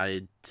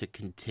decided to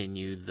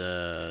continue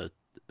the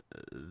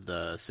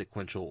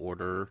sequential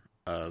order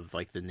of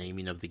like the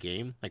naming of the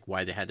game, like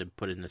why they had to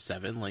put in a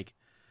 7. Like,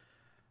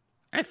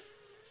 I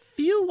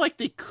feel like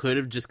they could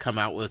have just come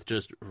out with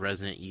just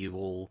Resident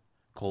Evil :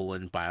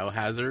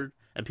 Biohazard,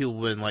 and people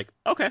would have been like,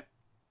 okay,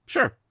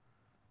 sure,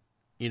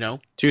 you know.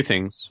 Two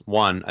things: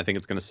 one, I think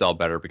it's going to sell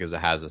better because it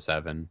has a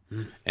 7,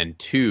 and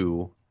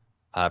two,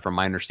 from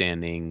my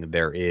understanding,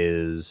 there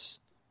is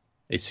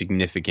a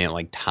significant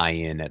like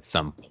tie-in at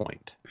some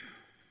point.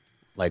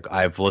 Like,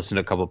 I've listened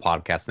to a couple of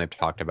podcasts and they've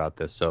talked about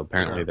this, so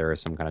apparently there is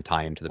some kind of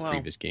tie-in to the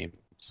previous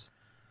games.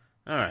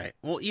 All right.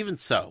 Well, even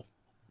so,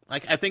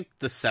 like, I think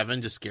the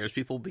 7 just scares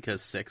people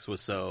because 6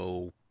 was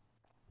so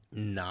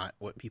not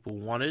what people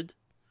wanted.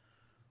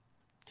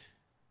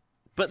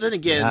 But then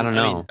again, I don't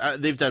know. I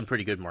mean, they've done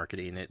pretty good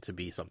marketing it to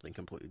be something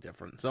completely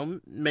different,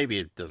 so maybe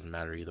it doesn't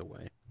matter either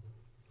way.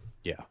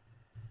 Yeah.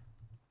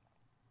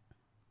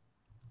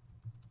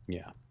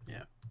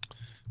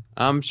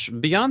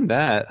 Beyond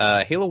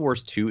that, Halo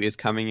Wars 2 is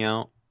coming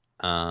out,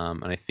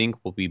 and I think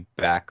we'll be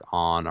back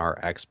on our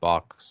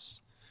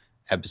Xbox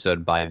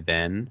episode by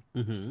then.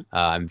 Mm-hmm.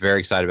 I'm very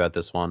excited about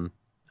this one.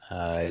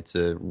 It's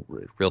a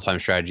real-time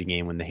strategy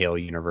game in the Halo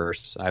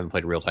universe. I haven't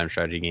played a real-time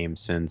strategy game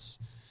since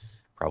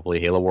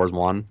probably Halo Wars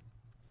 1,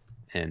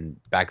 and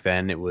back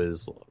then it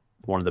was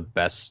one of the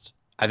best.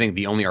 I think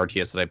the only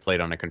RTS that I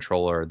played on a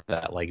controller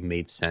that like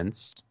made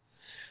sense.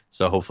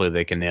 So hopefully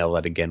they can nail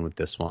that again with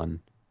this one.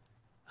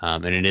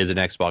 And it is an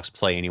Xbox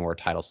Play Anywhere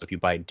title, so if you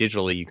buy it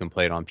digitally, you can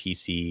play it on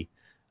PC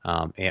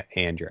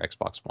and your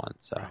Xbox One.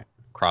 So Right.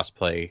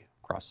 Cross-play,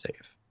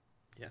 cross-save.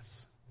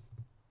 Yes.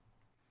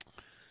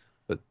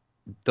 But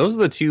those are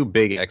the two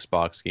big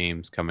Xbox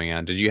games coming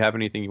out. Did you have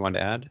anything you wanted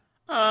to add?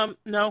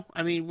 No.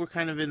 I mean, we're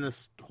kind of in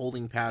this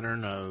holding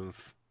pattern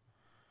of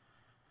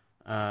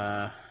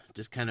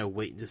just kind of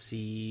waiting to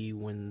see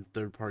when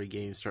third-party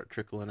games start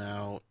trickling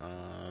out.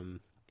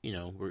 You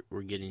know,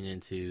 we're getting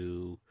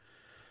into,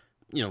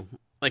 you know,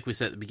 like we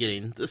said at the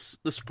beginning, the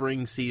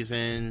spring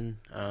season.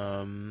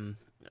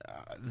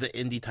 The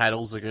indie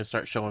titles are going to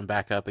start showing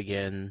back up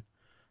again.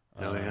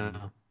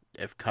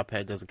 If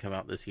Cuphead doesn't come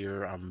out this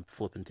year, I'm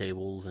flipping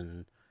tables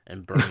and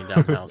burning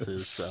down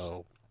houses.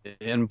 So,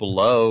 and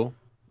Below,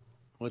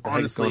 what the heck's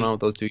honestly, going on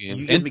with those two games?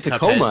 you give And me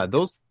Tacoma,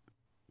 Cuphead.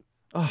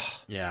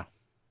 Yeah.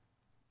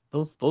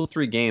 those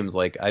three games,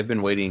 like I've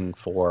been waiting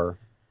for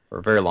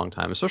a very long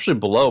time. Especially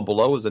Below.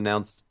 Below was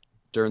announced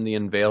during the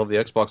unveil of the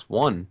Xbox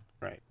One.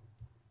 Right.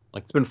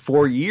 Like, it's been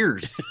 4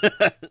 years.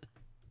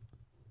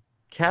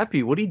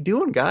 Cappy, what are you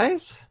doing,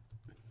 guys?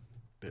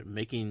 They're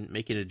making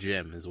a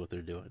gym is what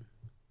they're doing.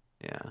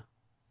 Yeah.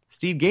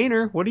 Steve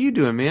Gaynor, what are you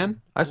doing,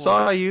 man? I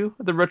saw you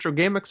at the Retro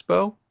Game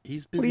Expo.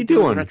 He's What are busy you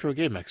doing doing? Retro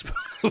Game Expo.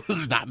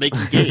 He's not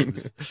making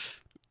games.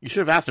 You should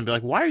have asked him, be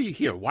like, why are you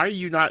here? Why are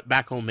you not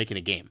back home making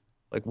a game?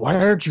 Like, why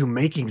aren't you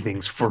making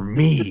things for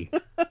me?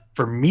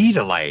 For me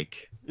to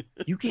like?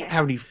 You can't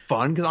have any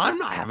fun because I'm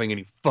not having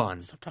any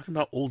fun. Stop talking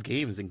about old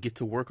games and get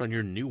to work on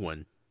your new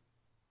one.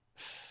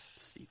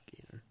 Steve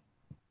Gaynor.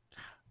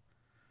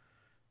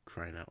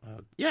 Crying out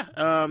loud.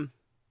 Yeah,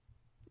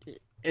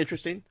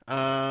 interesting.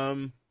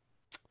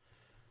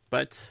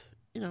 But,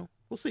 you know,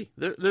 we'll see.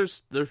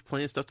 There's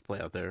plenty of stuff to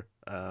play out there.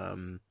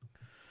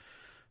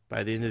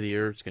 By the end of the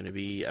year, it's going to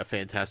be a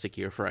fantastic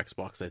year for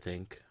Xbox, I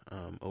think.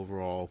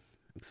 Overall,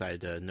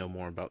 excited to know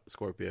more about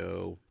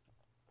Scorpio.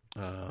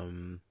 They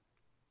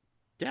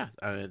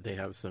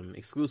have some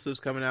exclusives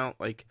coming out.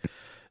 Like,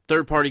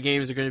 third-party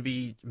games are going to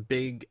be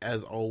big,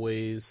 as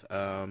always.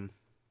 I'm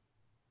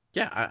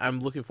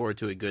looking forward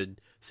to a good,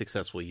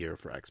 successful year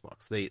for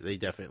Xbox. They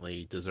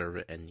definitely deserve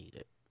it and need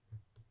it.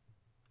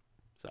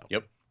 So.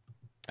 Yep.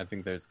 I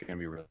think that it's going to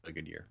be a really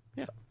good year.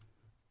 Yeah.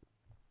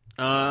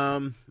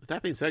 With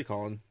that being said,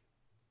 Colin,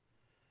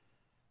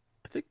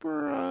 I think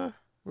we're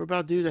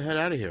about due to head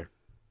out of here.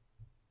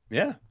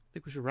 Yeah. I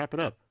think we should wrap it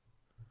up.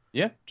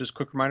 Yeah. Just a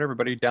quick reminder,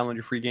 everybody, download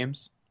your free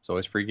games. It's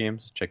always free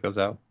games. Check those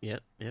out.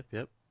 Yep.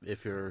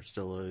 If you're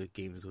still a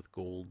Games with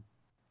Gold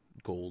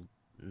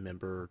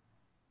member,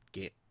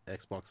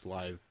 Xbox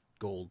Live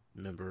Gold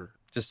member,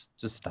 Just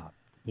stop.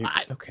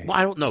 It's okay. Well,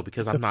 I don't know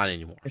because I'm not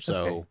anymore. It's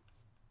so okay.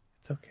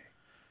 It's okay.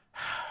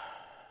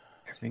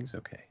 Everything's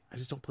okay. I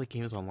just don't play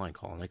games online,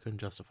 Colin. I couldn't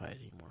justify it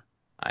anymore.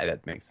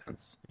 That makes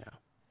sense. Yeah.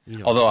 You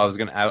know Although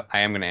I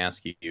am gonna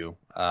ask you,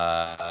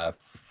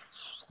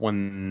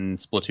 when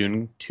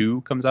Splatoon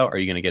 2 comes out, are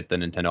you gonna get the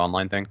Nintendo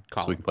Online thing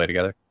so we can play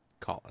together?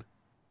 Colin.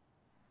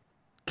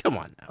 Come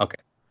on now.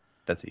 Okay,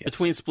 that's a yes.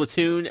 Between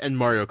Splatoon and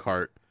Mario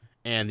Kart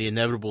and the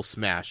inevitable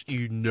Smash,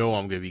 you know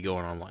I'm going to be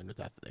going online with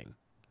that thing.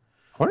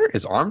 I wonder,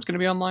 is ARMS gonna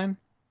be online?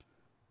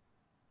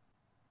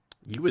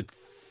 You would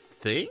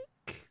think,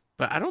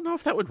 but I don't know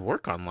if that would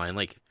work online.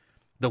 Like,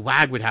 the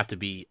lag would have to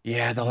be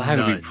Yeah, the lag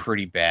would be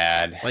pretty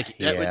bad. Like,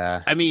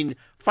 yeah. I mean,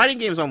 fighting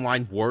games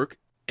online work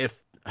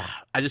if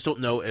I just don't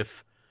know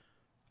if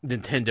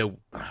Nintendo.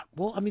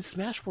 Well, I mean,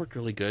 Smash worked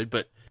really good,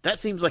 but that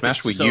seems like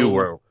Smash Wii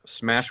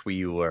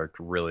U worked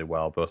really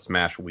well, but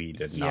Smash Wii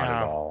did not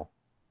at all.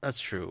 That's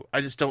true.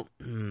 I just don't.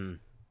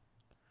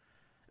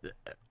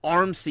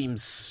 ARM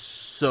seems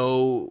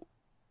so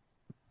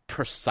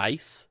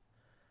precise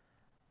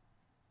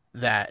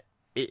that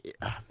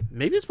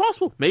maybe it's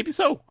possible. Maybe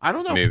so. I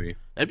don't know. Maybe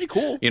that'd be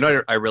cool. You know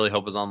what I really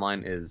hope is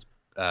online is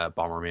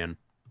Bomberman.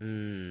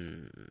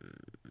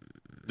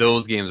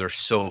 Those games are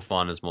so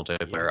fun as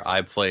multiplayer. Yes.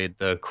 I played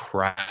the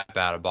crap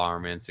out of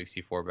Bomberman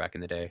 64 back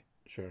in the day.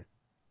 Sure.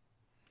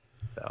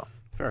 So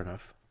fair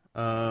enough.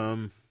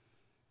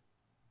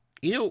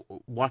 You know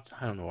what?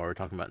 I don't know why we're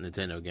talking about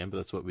Nintendo again, but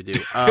that's what we do.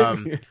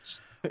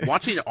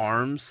 Watching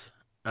ARMS,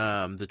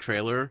 the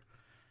trailer.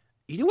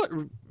 You know what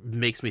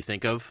makes me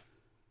think of?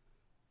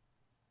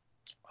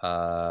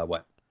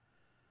 What?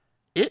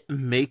 It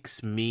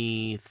makes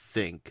me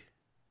think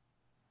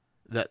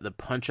that the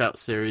Punch-Out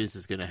series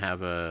is going to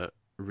have a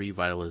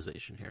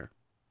revitalization here.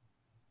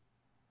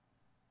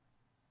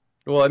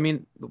 Well, I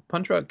mean,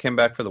 Punch-Out came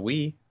back for the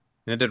Wii,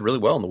 and it did really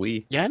well in the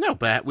Wii. Yeah, I know,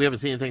 but we haven't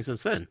seen anything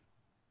since then.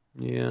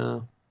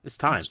 Yeah. It's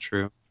time. That's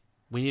true.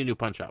 We need a new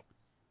Punch-Out.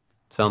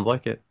 Sounds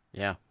like it.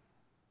 Yeah.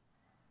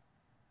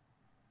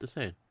 Just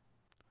saying.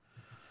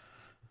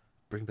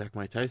 Bring back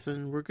Mike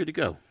Tyson, we're good to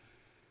go.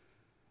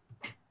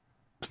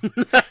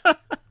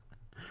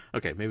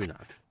 Okay, maybe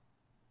not.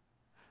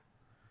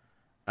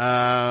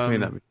 May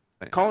not be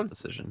Colin,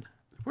 decision.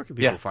 Where can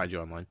people find you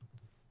online?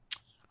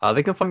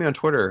 They can find me on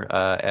Twitter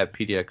at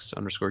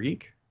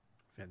PDX_geek.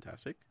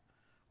 Fantastic.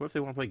 What if they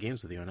want to play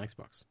games with you on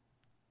Xbox?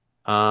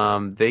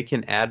 They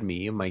can add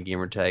me. My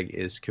gamer tag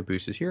is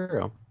Caboose's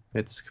Hero.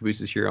 It's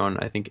Caboose's Hero on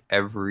I think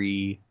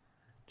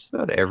just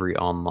about every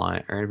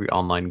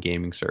online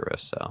gaming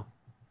service. So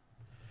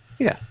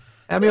yeah,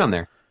 add me on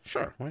there.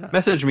 Sure, why not?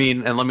 Message me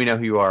and let me know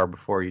who you are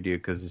before you do,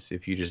 because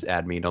if you just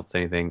add me and don't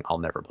say anything, I'll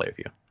never play with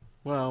you.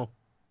 Well,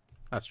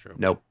 that's true.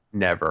 Nope,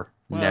 never,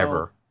 well,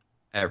 never,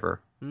 ever,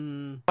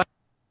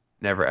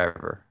 never,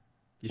 ever.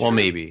 Well, sure?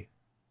 Maybe,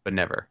 but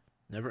never.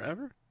 Never,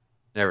 ever?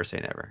 Never say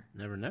never.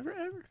 Never, never,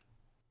 ever?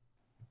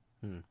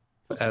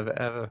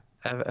 Ever.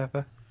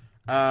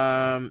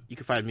 You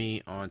can find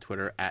me on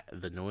Twitter at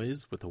The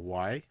Noise with a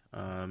Y.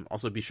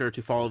 Also, be sure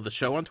to follow the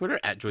show on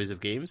Twitter at Joys of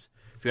Games.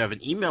 If you have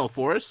an email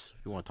for us,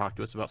 if you want to talk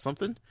to us about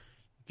something,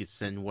 you can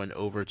send one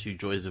over to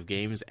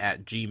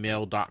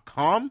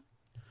joysofgames@gmail.com.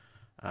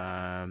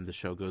 The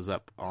show goes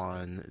up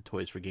on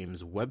Toys for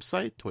Games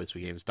website,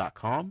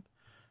 toysforgames.com.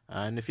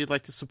 And if you'd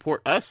like to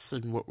support us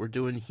and what we're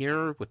doing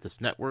here with this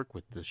network,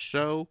 with this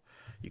show,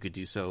 you could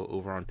do so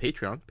over on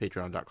Patreon,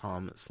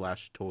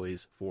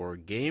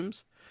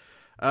 patreon.com/toys4games.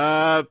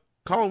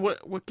 Colin,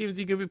 what games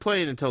are you going to be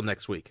playing until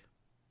next week?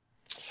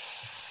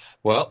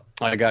 Well,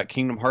 I got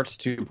Kingdom Hearts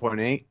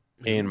 2.8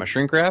 in my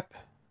shrink wrap.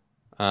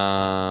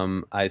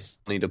 I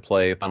still need to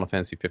play Final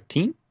Fantasy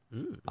 15.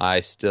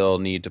 I still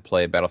need to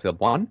play Battlefield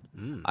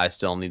 1. I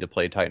still need to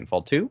play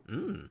Titanfall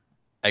 2.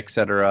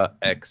 Etc.,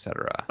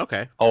 etc.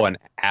 Okay. Oh, and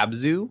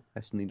Abzu. I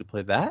still need to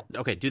play that.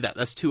 Okay, do that.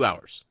 That's 2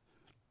 hours.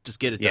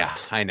 Just get it done. Yeah,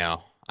 I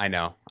know.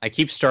 I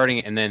keep starting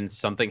it, and then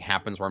something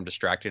happens where I'm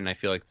distracted, and I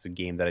feel like it's a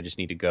game that I just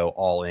need to go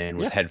all in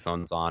with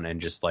headphones on and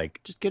just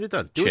get it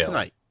done. Do it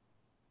tonight.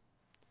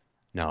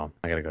 No,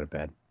 I gotta go to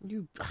bed.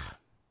 You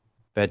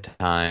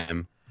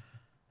bedtime.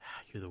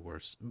 You're the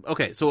worst.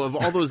 Okay, so of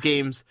all those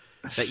games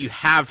that you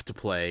have to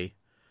play,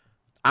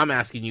 I'm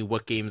asking you,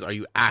 what games are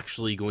you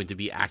actually going to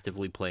be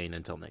actively playing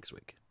until next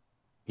week?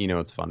 You know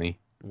what's funny?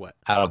 What?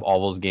 Out of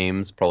all those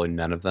games, probably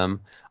none of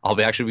them. I'll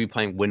actually be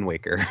playing Wind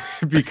Waker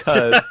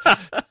because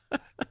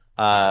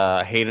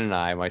Hayden and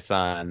I, my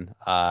son,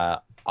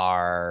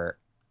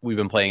 we've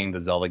been playing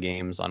the Zelda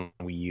games on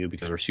Wii U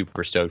because we're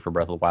super stoked for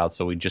Breath of the Wild.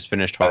 So we just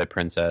finished Twilight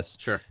Princess.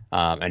 Sure.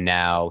 And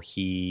now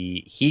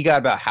he got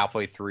about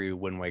halfway through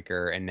Wind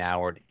Waker, and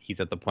now he's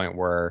at the point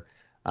where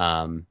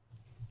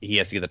he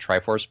has to get the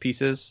Triforce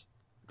pieces.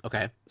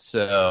 Okay.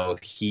 So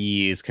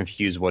he's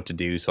confused what to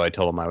do, so I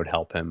told him I would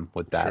help him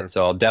with that. Sure.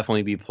 So I'll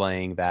definitely be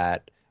playing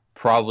that,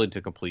 probably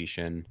to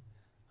completion,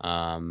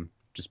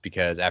 just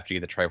because after you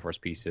get the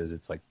Triforce pieces,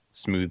 it's like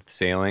smooth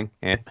sailing.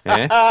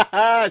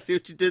 I see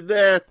what you did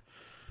there.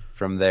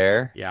 From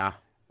there. Yeah.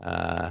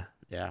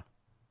 Yeah.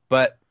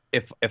 But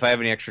if I have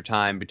any extra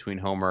time between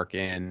homework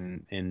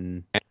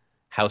and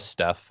house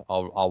stuff,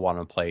 I'll want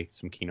to play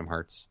some Kingdom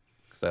Hearts,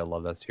 because I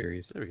love that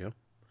series. There we go.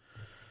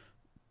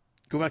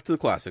 Go back to the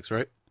classics,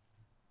 right?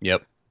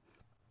 Yep.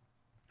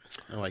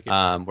 I like it.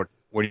 What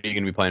are you going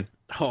to be playing?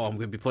 Oh, I'm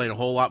going to be playing a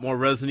whole lot more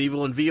Resident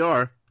Evil in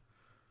VR.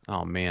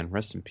 Oh, man.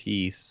 Rest in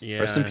peace. Yeah.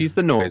 Rest in peace,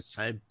 the noise.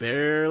 I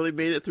barely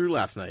made it through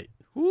last night.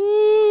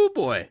 Woo,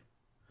 boy.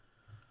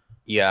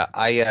 Yeah,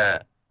 I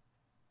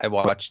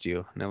watched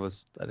you, and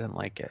I didn't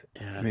like it.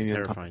 Yeah, It it's made me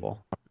terrifying.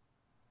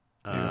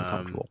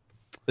 uncomfortable.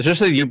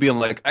 Especially you being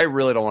like, I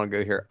really don't want to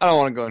go here. I don't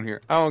want to go in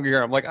here. I don't want to go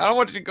here. I'm like, I don't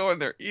want you to go in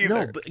there either.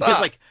 No,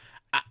 because like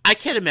I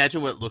can't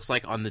imagine what it looks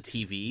like on the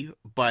TV,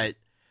 but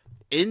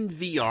in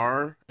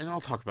VR, and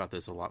I'll talk about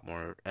this a lot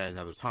more at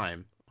another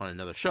time on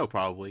another show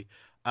probably.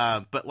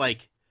 But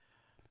like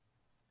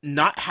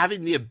not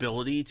having the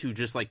ability to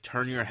just like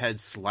turn your head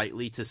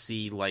slightly to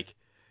see like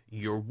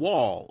your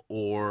wall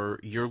or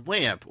your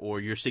lamp or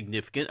your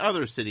significant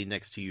other sitting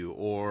next to you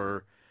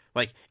or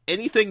like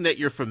anything that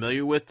you're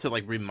familiar with to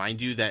like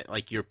remind you that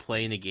like you're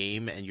playing a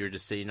game and you're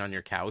just sitting on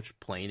your couch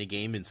playing a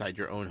game inside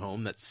your own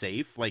home that's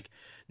safe. Like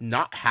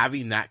not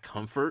having that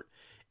comfort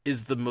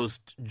is the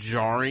most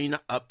jarring,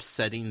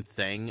 upsetting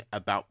thing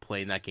about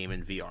playing that game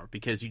in VR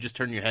because you just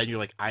turn your head and you're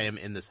like, I am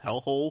in this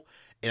hellhole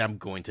and I'm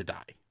going to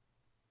die.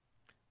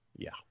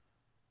 Yeah.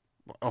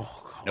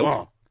 Oh, Nope.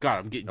 Oh God,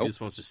 I'm getting Nope.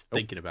 goosebumps just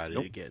thinking about it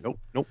again.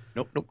 Nope.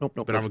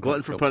 But I'm a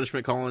glutton for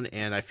punishment, Colin,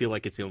 and I feel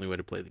like it's the only way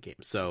to play the game.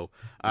 So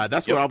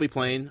that's what I'll be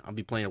playing. I'll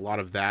be playing a lot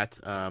of that.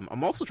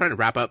 I'm also trying to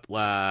wrap up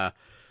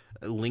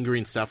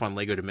lingering stuff on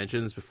LEGO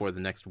Dimensions before the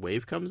next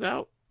wave comes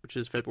out, which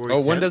is February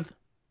 10th. When does...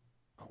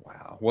 Oh,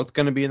 wow. What's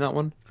going to be in that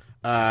one?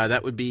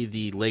 That would be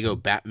the LEGO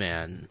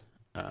Batman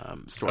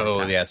story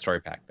pack. Yeah,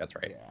 story pack. That's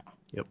right. Yeah.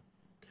 Yep.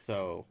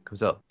 So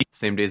Comes out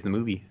same day as the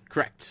movie.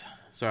 correct.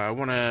 So I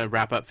want to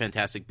wrap up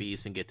Fantastic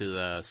Beasts and get to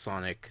the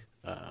Sonic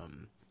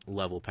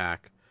level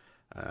pack.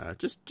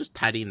 Just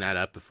tidying that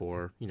up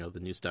before the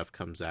new stuff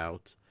comes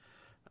out.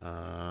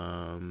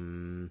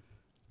 Then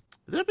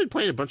I've been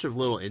playing a bunch of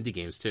little indie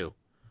games too.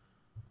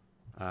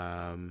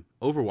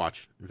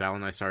 Overwatch. Val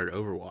and I started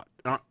Overwatch.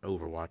 Not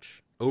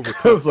Overwatch.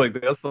 Overcooked. I was like,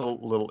 that's a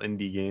little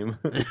indie game.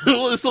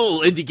 Well, this little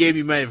indie game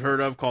you may have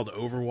heard of called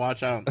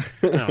Overwatch. I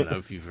don't know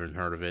if you've even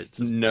heard of it. It's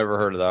just Never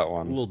heard of that a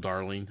one. little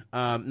darling.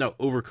 No,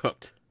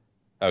 Overcooked.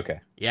 Okay.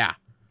 Yeah.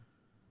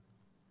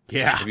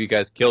 Have you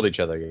guys killed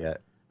each other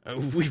yet?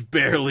 We've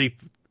barely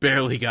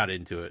got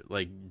into it,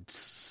 like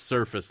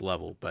surface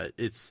level, but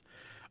it's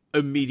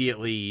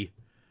immediately.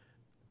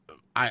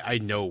 I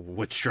know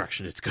which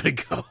direction it's gonna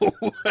go.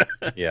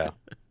 Yeah.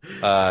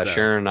 So-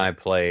 Sharon and I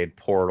played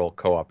Portal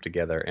co-op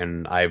together,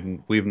 and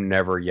we've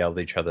never yelled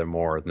at each other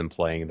more than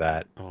playing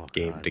that Oh,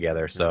 game God.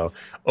 together. So That's-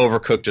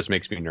 Overcooked just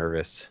makes me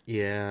nervous.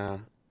 Yeah.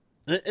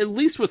 At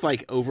least with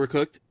like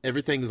Overcooked,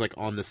 everything's like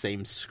on the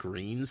same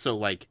screen, so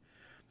like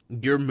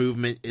your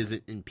movement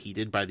isn't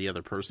impeded by the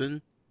other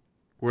person.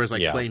 Whereas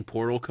like Yeah. playing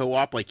Portal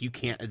co-op, like you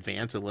can't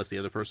advance unless the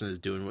other person is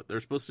doing what they're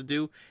supposed to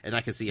do, and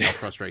I can see how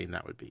frustrating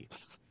that would be.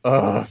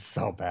 Oh,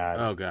 so bad.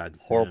 Oh God.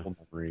 Horrible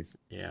memories.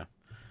 Yeah.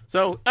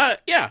 So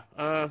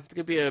it's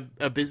gonna be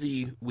a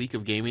busy week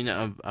of gaming.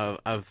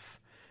 I've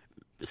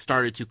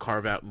started to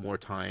carve out more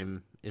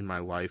time in my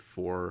life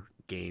for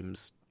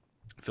games.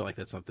 I feel like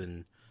that's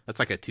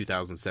like a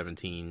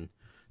 2017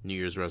 New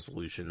Year's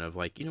resolution of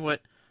like, you know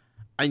what?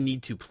 I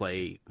need to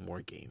play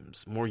more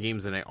games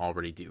than I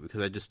already do,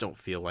 because I just don't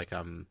feel like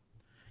I'm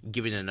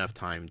giving enough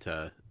time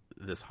to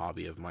this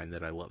hobby of mine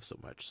that I love so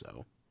much.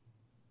 So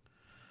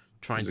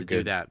trying to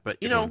do that, but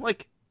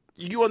like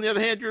you on the other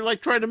hand, you're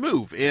like trying to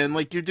move and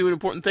like you're doing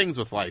important things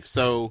with life.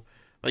 So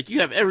like you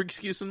have every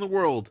excuse in the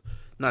world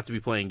not to be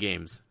playing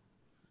games.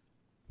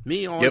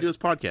 Me, all I do is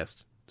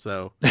podcast.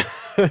 So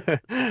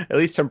At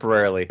least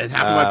temporarily. and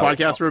half of my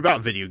podcasts are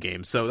about video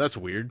games, so that's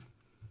weird.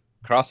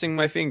 Crossing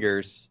my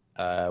fingers.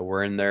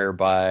 We're in there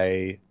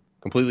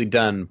completely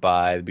done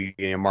by the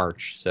beginning of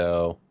March.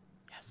 So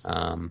Yes.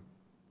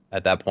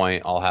 at that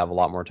point, I'll have a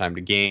lot more time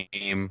to game.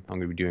 I'm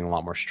going to be doing a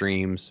lot more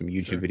streams, some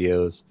YouTube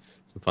videos,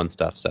 some fun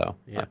stuff. So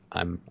Yeah.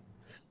 I'm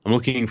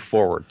looking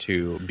forward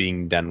to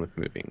being done with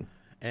moving.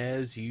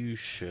 As you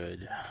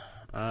should.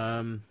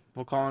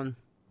 Well, Colin,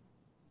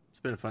 it's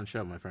been a fun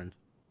show, my friend.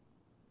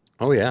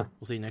 Oh yeah,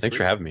 We'll see you next thanks week.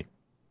 for having me.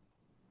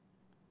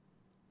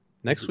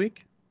 Next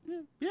week?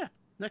 Yeah,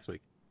 next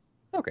week.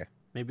 Okay,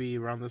 Maybe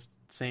around this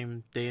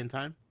same day and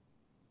time.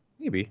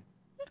 maybe.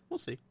 We'll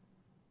see.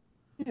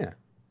 Yeah,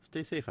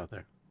 Stay safe out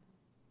there.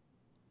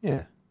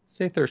 yeah.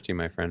 Stay thirsty,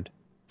 my friend.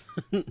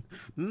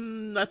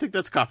 I think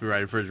that's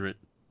copyright infringement.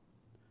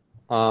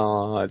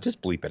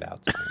 Just bleep it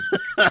out. It's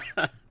fine.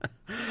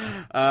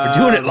 We're We're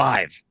doing it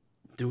live.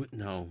 Do it.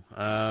 No.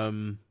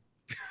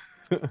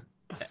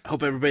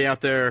 Hope everybody out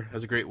there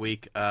has a great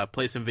week.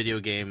 Play some video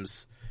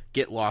games.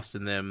 Get lost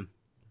in them.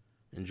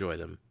 Enjoy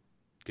them.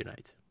 Good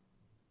night.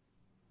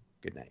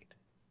 Good night.